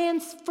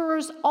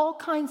transfers all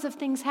kinds of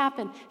things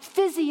happen.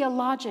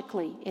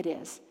 Physiologically, it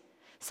is.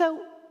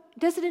 So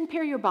Does it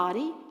impair your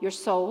body, your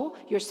soul,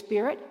 your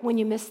spirit when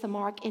you miss the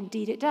mark?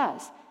 Indeed it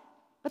does.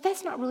 But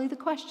that's not really the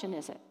question,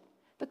 is it?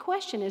 The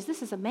question is,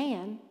 this is a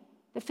man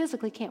that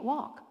physically can't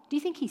walk. Do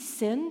you think he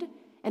sinned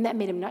and that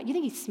made him not? You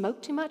think he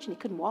smoked too much and he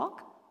couldn't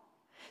walk?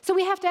 So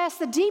we have to ask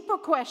the deeper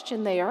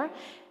question there.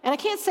 And I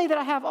can't say that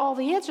I have all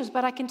the answers,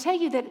 but I can tell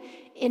you that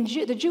in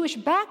the Jewish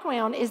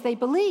background is they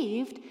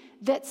believed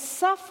that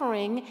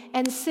suffering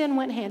and sin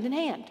went hand in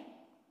hand.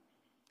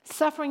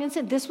 Suffering and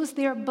sin, this was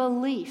their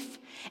belief.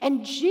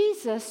 And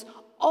Jesus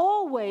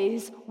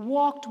always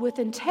walked with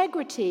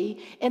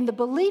integrity in the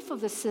belief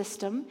of the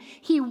system.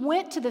 He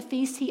went to the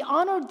feast, he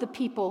honored the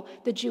people,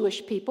 the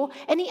Jewish people,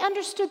 and he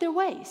understood their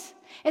ways.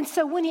 And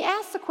so when he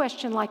asks a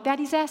question like that,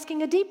 he's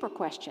asking a deeper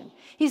question.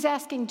 He's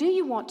asking, do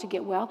you want to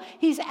get well?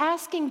 He's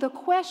asking the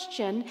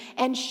question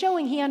and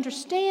showing he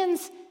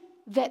understands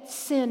that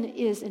sin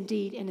is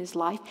indeed in his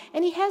life.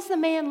 And he has the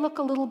man look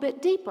a little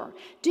bit deeper.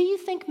 Do you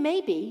think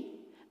maybe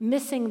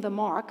missing the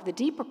mark, the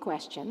deeper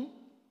question,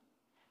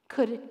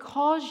 could it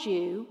cause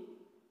your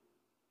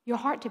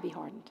heart to be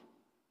hardened,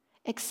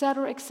 et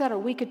cetera, et cetera?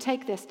 We could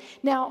take this.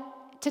 Now,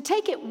 to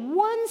take it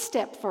one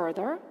step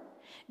further,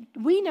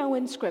 we know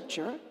in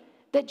Scripture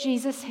that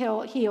Jesus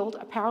healed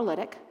a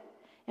paralytic,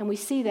 and we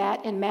see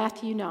that in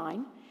Matthew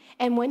 9.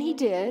 And when he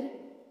did,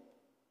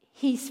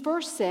 he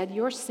first said,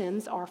 your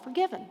sins are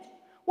forgiven.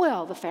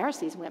 Well, the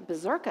Pharisees went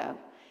berserko,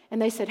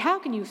 and they said, how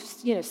can you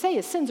say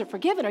his sins are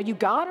forgiven? Are you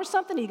God or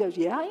something? He goes,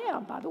 yeah, I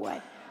am, by the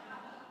way.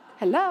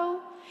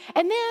 Hello?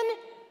 And then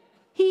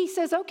he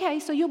says, okay,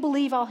 so you'll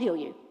believe I'll heal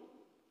you.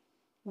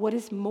 What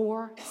is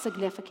more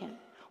significant?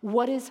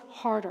 What is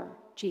harder,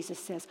 Jesus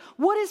says?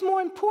 What is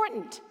more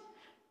important?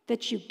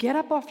 That you get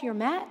up off your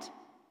mat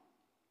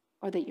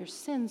or that your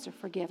sins are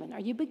forgiven?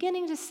 Are you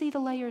beginning to see the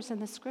layers in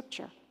the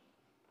Scripture?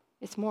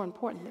 It's more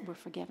important that we're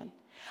forgiven.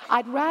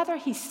 I'd rather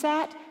he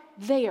sat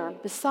there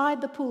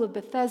beside the pool of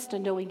Bethesda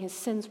knowing his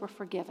sins were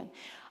forgiven.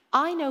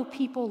 I know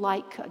people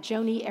like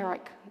Joni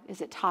Eric, is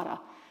it Tata,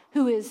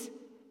 who is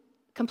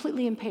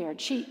completely impaired.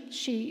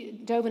 She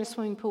dove in a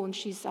swimming pool and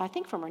she's, I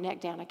think from her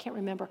neck down, I can't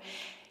remember.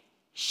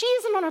 She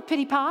isn't on her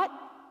pity pot.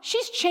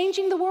 She's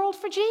changing the world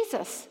for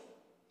Jesus.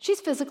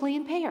 She's physically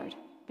impaired,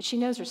 but she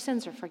knows her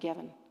sins are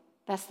forgiven.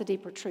 That's the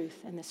deeper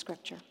truth in this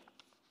Scripture.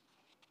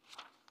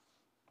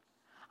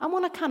 I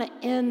want to kind of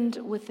end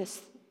with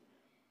this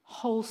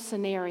whole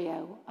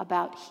scenario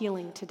about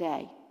healing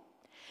today.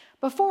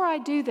 Before I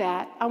do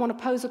that, I want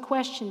to pose a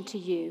question to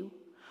you.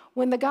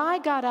 When the guy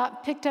got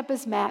up, picked up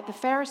his mat, the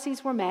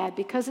Pharisees were mad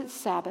because it's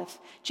Sabbath.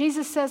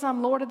 Jesus says,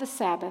 I'm Lord of the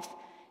Sabbath.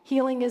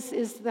 Healing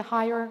is the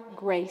higher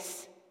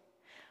grace.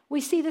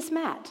 We see this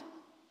mat.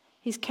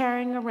 He's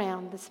carrying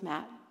around this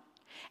mat.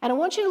 And I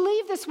want you to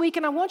leave this week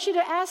and I want you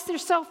to ask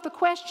yourself the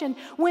question,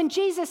 when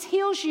Jesus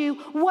heals you,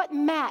 what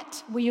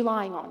mat were you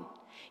lying on?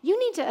 You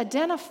need to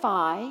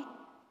identify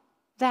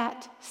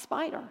that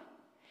spider.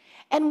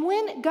 And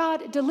when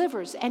God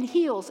delivers and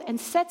heals and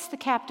sets the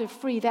captive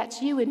free,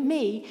 that's you and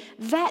me,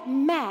 that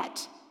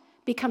mat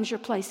becomes your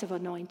place of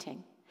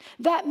anointing.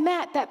 That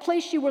mat, that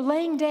place you were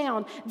laying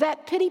down,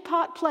 that pity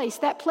pot place,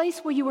 that place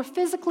where you were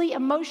physically,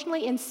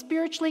 emotionally, and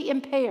spiritually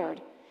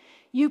impaired,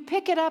 you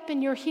pick it up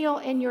in your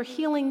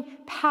healing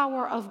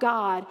power of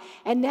God,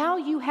 and now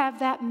you have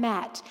that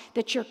mat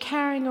that you're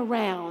carrying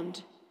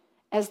around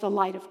as the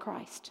light of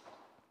Christ.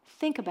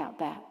 Think about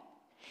that.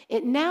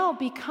 It now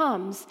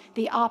becomes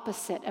the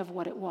opposite of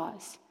what it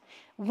was.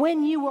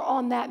 When you were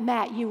on that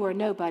mat, you were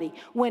nobody.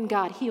 When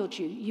God healed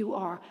you, you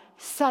are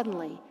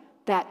suddenly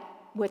that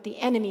what the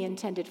enemy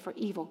intended for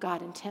evil,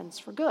 God intends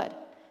for good.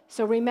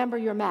 So remember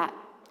your mat.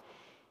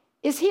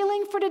 Is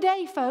healing for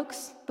today,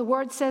 folks? The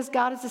Word says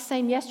God is the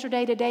same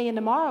yesterday, today, and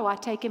tomorrow. I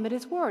take him at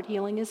his word.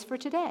 Healing is for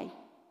today.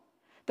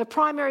 The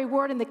primary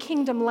word in the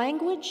kingdom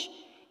language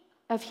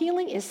of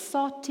healing is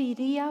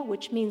soteria,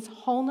 which means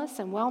wholeness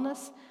and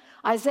wellness.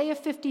 Isaiah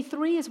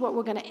 53 is what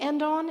we're going to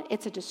end on.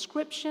 It's a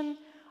description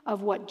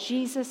of what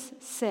Jesus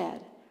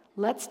said.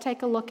 Let's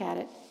take a look at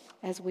it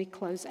as we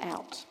close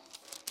out.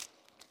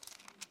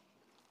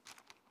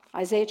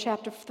 Isaiah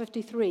chapter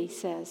 53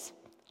 says,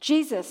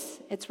 Jesus,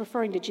 it's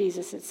referring to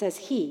Jesus, it says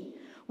he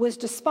was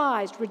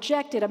despised,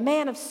 rejected, a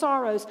man of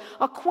sorrows,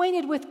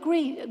 acquainted with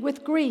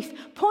grief,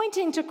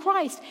 pointing to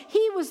Christ.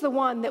 He was the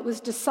one that was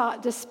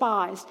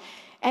despised,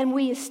 and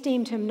we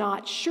esteemed him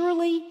not.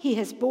 Surely he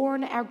has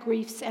borne our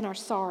griefs and our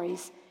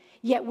sorrows,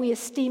 yet we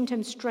esteemed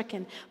him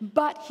stricken.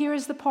 But here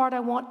is the part I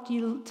want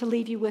you to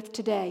leave you with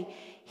today.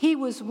 He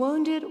was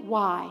wounded,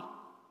 why?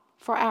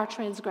 For our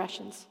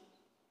transgressions.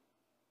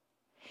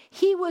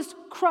 He was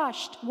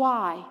crushed,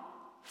 why?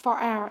 For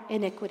our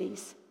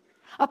iniquities.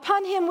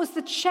 Upon him was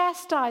the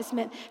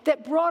chastisement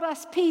that brought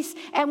us peace,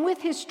 and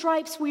with his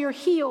stripes we are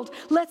healed.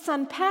 Let's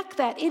unpack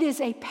that. It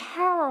is a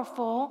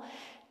powerful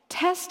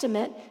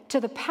testament to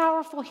the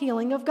powerful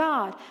healing of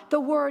God. The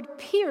word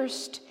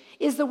pierced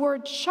is the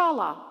word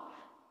shala.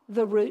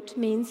 The root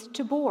means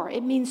to bore.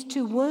 It means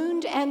to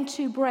wound and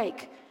to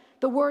break.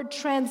 The word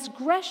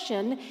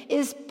transgression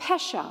is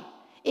pesha.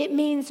 It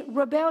means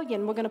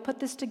rebellion. We're going to put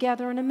this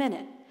together in a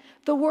minute.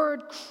 The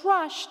word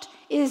crushed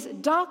is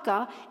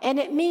daka, and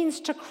it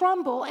means to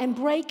crumble and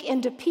break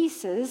into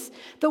pieces.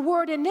 The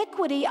word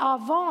iniquity,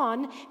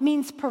 avon,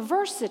 means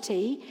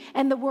perversity,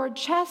 and the word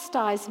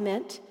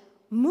chastisement,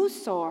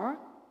 musor,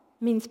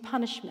 means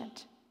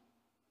punishment.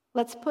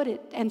 Let's put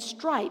it, and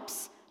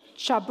stripes,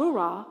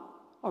 chabura,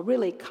 or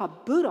really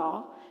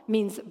kabura,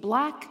 means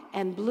black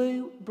and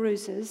blue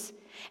bruises,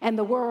 and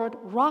the word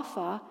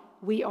rapha,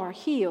 we are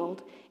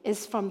healed,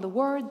 is from the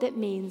word that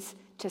means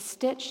to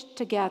stitch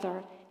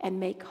together and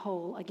make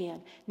whole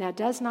again. Now,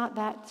 does not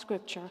that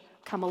scripture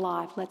come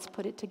alive? Let's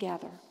put it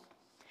together.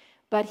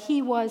 But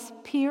he was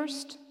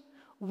pierced,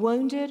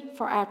 wounded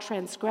for our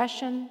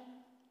transgression,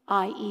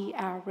 i.e.,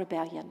 our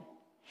rebellion.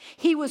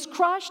 He was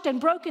crushed and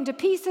broken to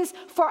pieces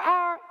for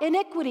our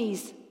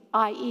iniquities,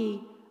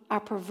 i.e., our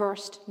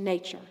perverse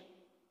nature.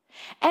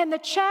 And the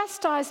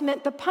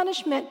chastisement, the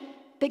punishment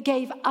that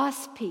gave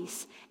us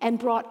peace and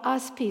brought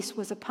us peace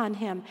was upon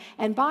him.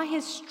 And by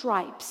his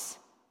stripes,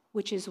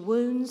 which is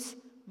wounds,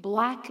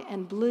 black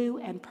and blue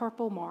and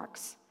purple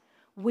marks,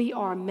 we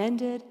are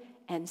mended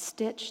and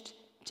stitched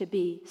to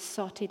be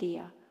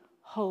soteria,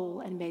 whole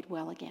and made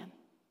well again.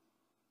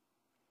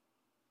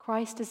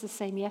 Christ is the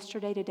same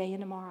yesterday, today,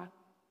 and tomorrow.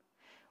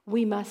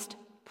 We must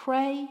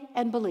pray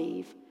and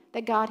believe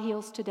that God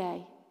heals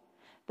today.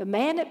 The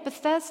man at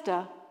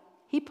Bethesda,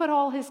 he put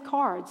all his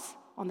cards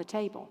on the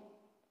table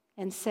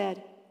and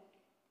said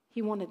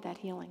he wanted that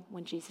healing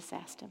when Jesus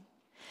asked him.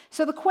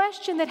 So the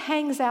question that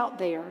hangs out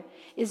there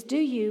is, do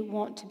you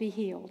want to be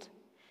healed?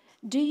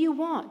 Do you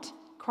want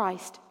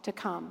Christ to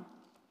come?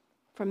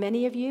 For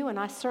many of you, and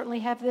I certainly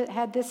have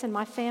had this in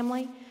my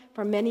family,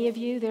 for many of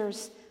you,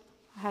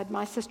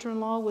 my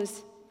sister-in-law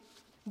was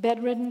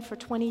bedridden for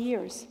 20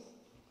 years.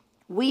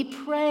 We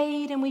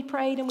prayed and we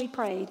prayed and we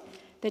prayed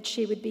that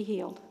she would be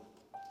healed.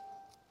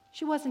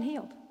 She wasn't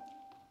healed.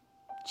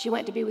 She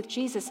went to be with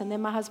Jesus, and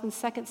then my husband's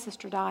second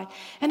sister died.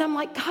 And I'm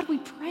like, God, we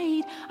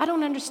prayed. I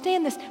don't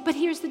understand this. But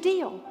here's the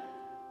deal.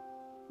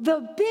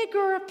 The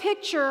bigger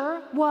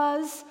picture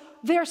was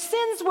their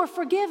sins were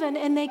forgiven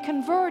and they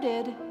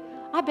converted,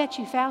 I bet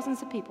you,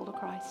 thousands of people to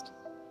Christ.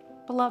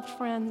 Beloved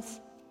friends,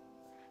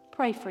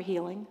 pray for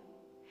healing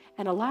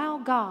and allow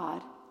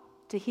God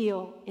to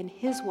heal in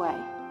his way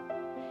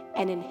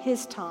and in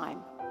his time.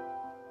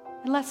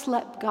 And let's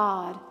let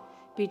God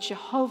be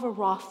Jehovah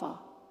Rapha,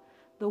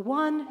 the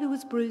one who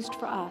was bruised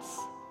for us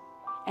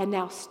and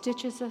now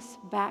stitches us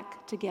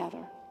back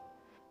together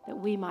that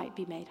we might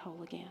be made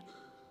whole again.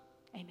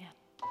 Amen.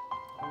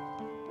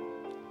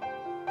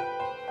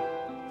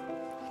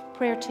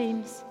 Prayer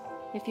teams,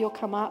 if you'll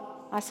come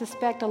up. I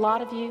suspect a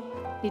lot of you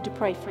need to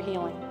pray for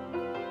healing.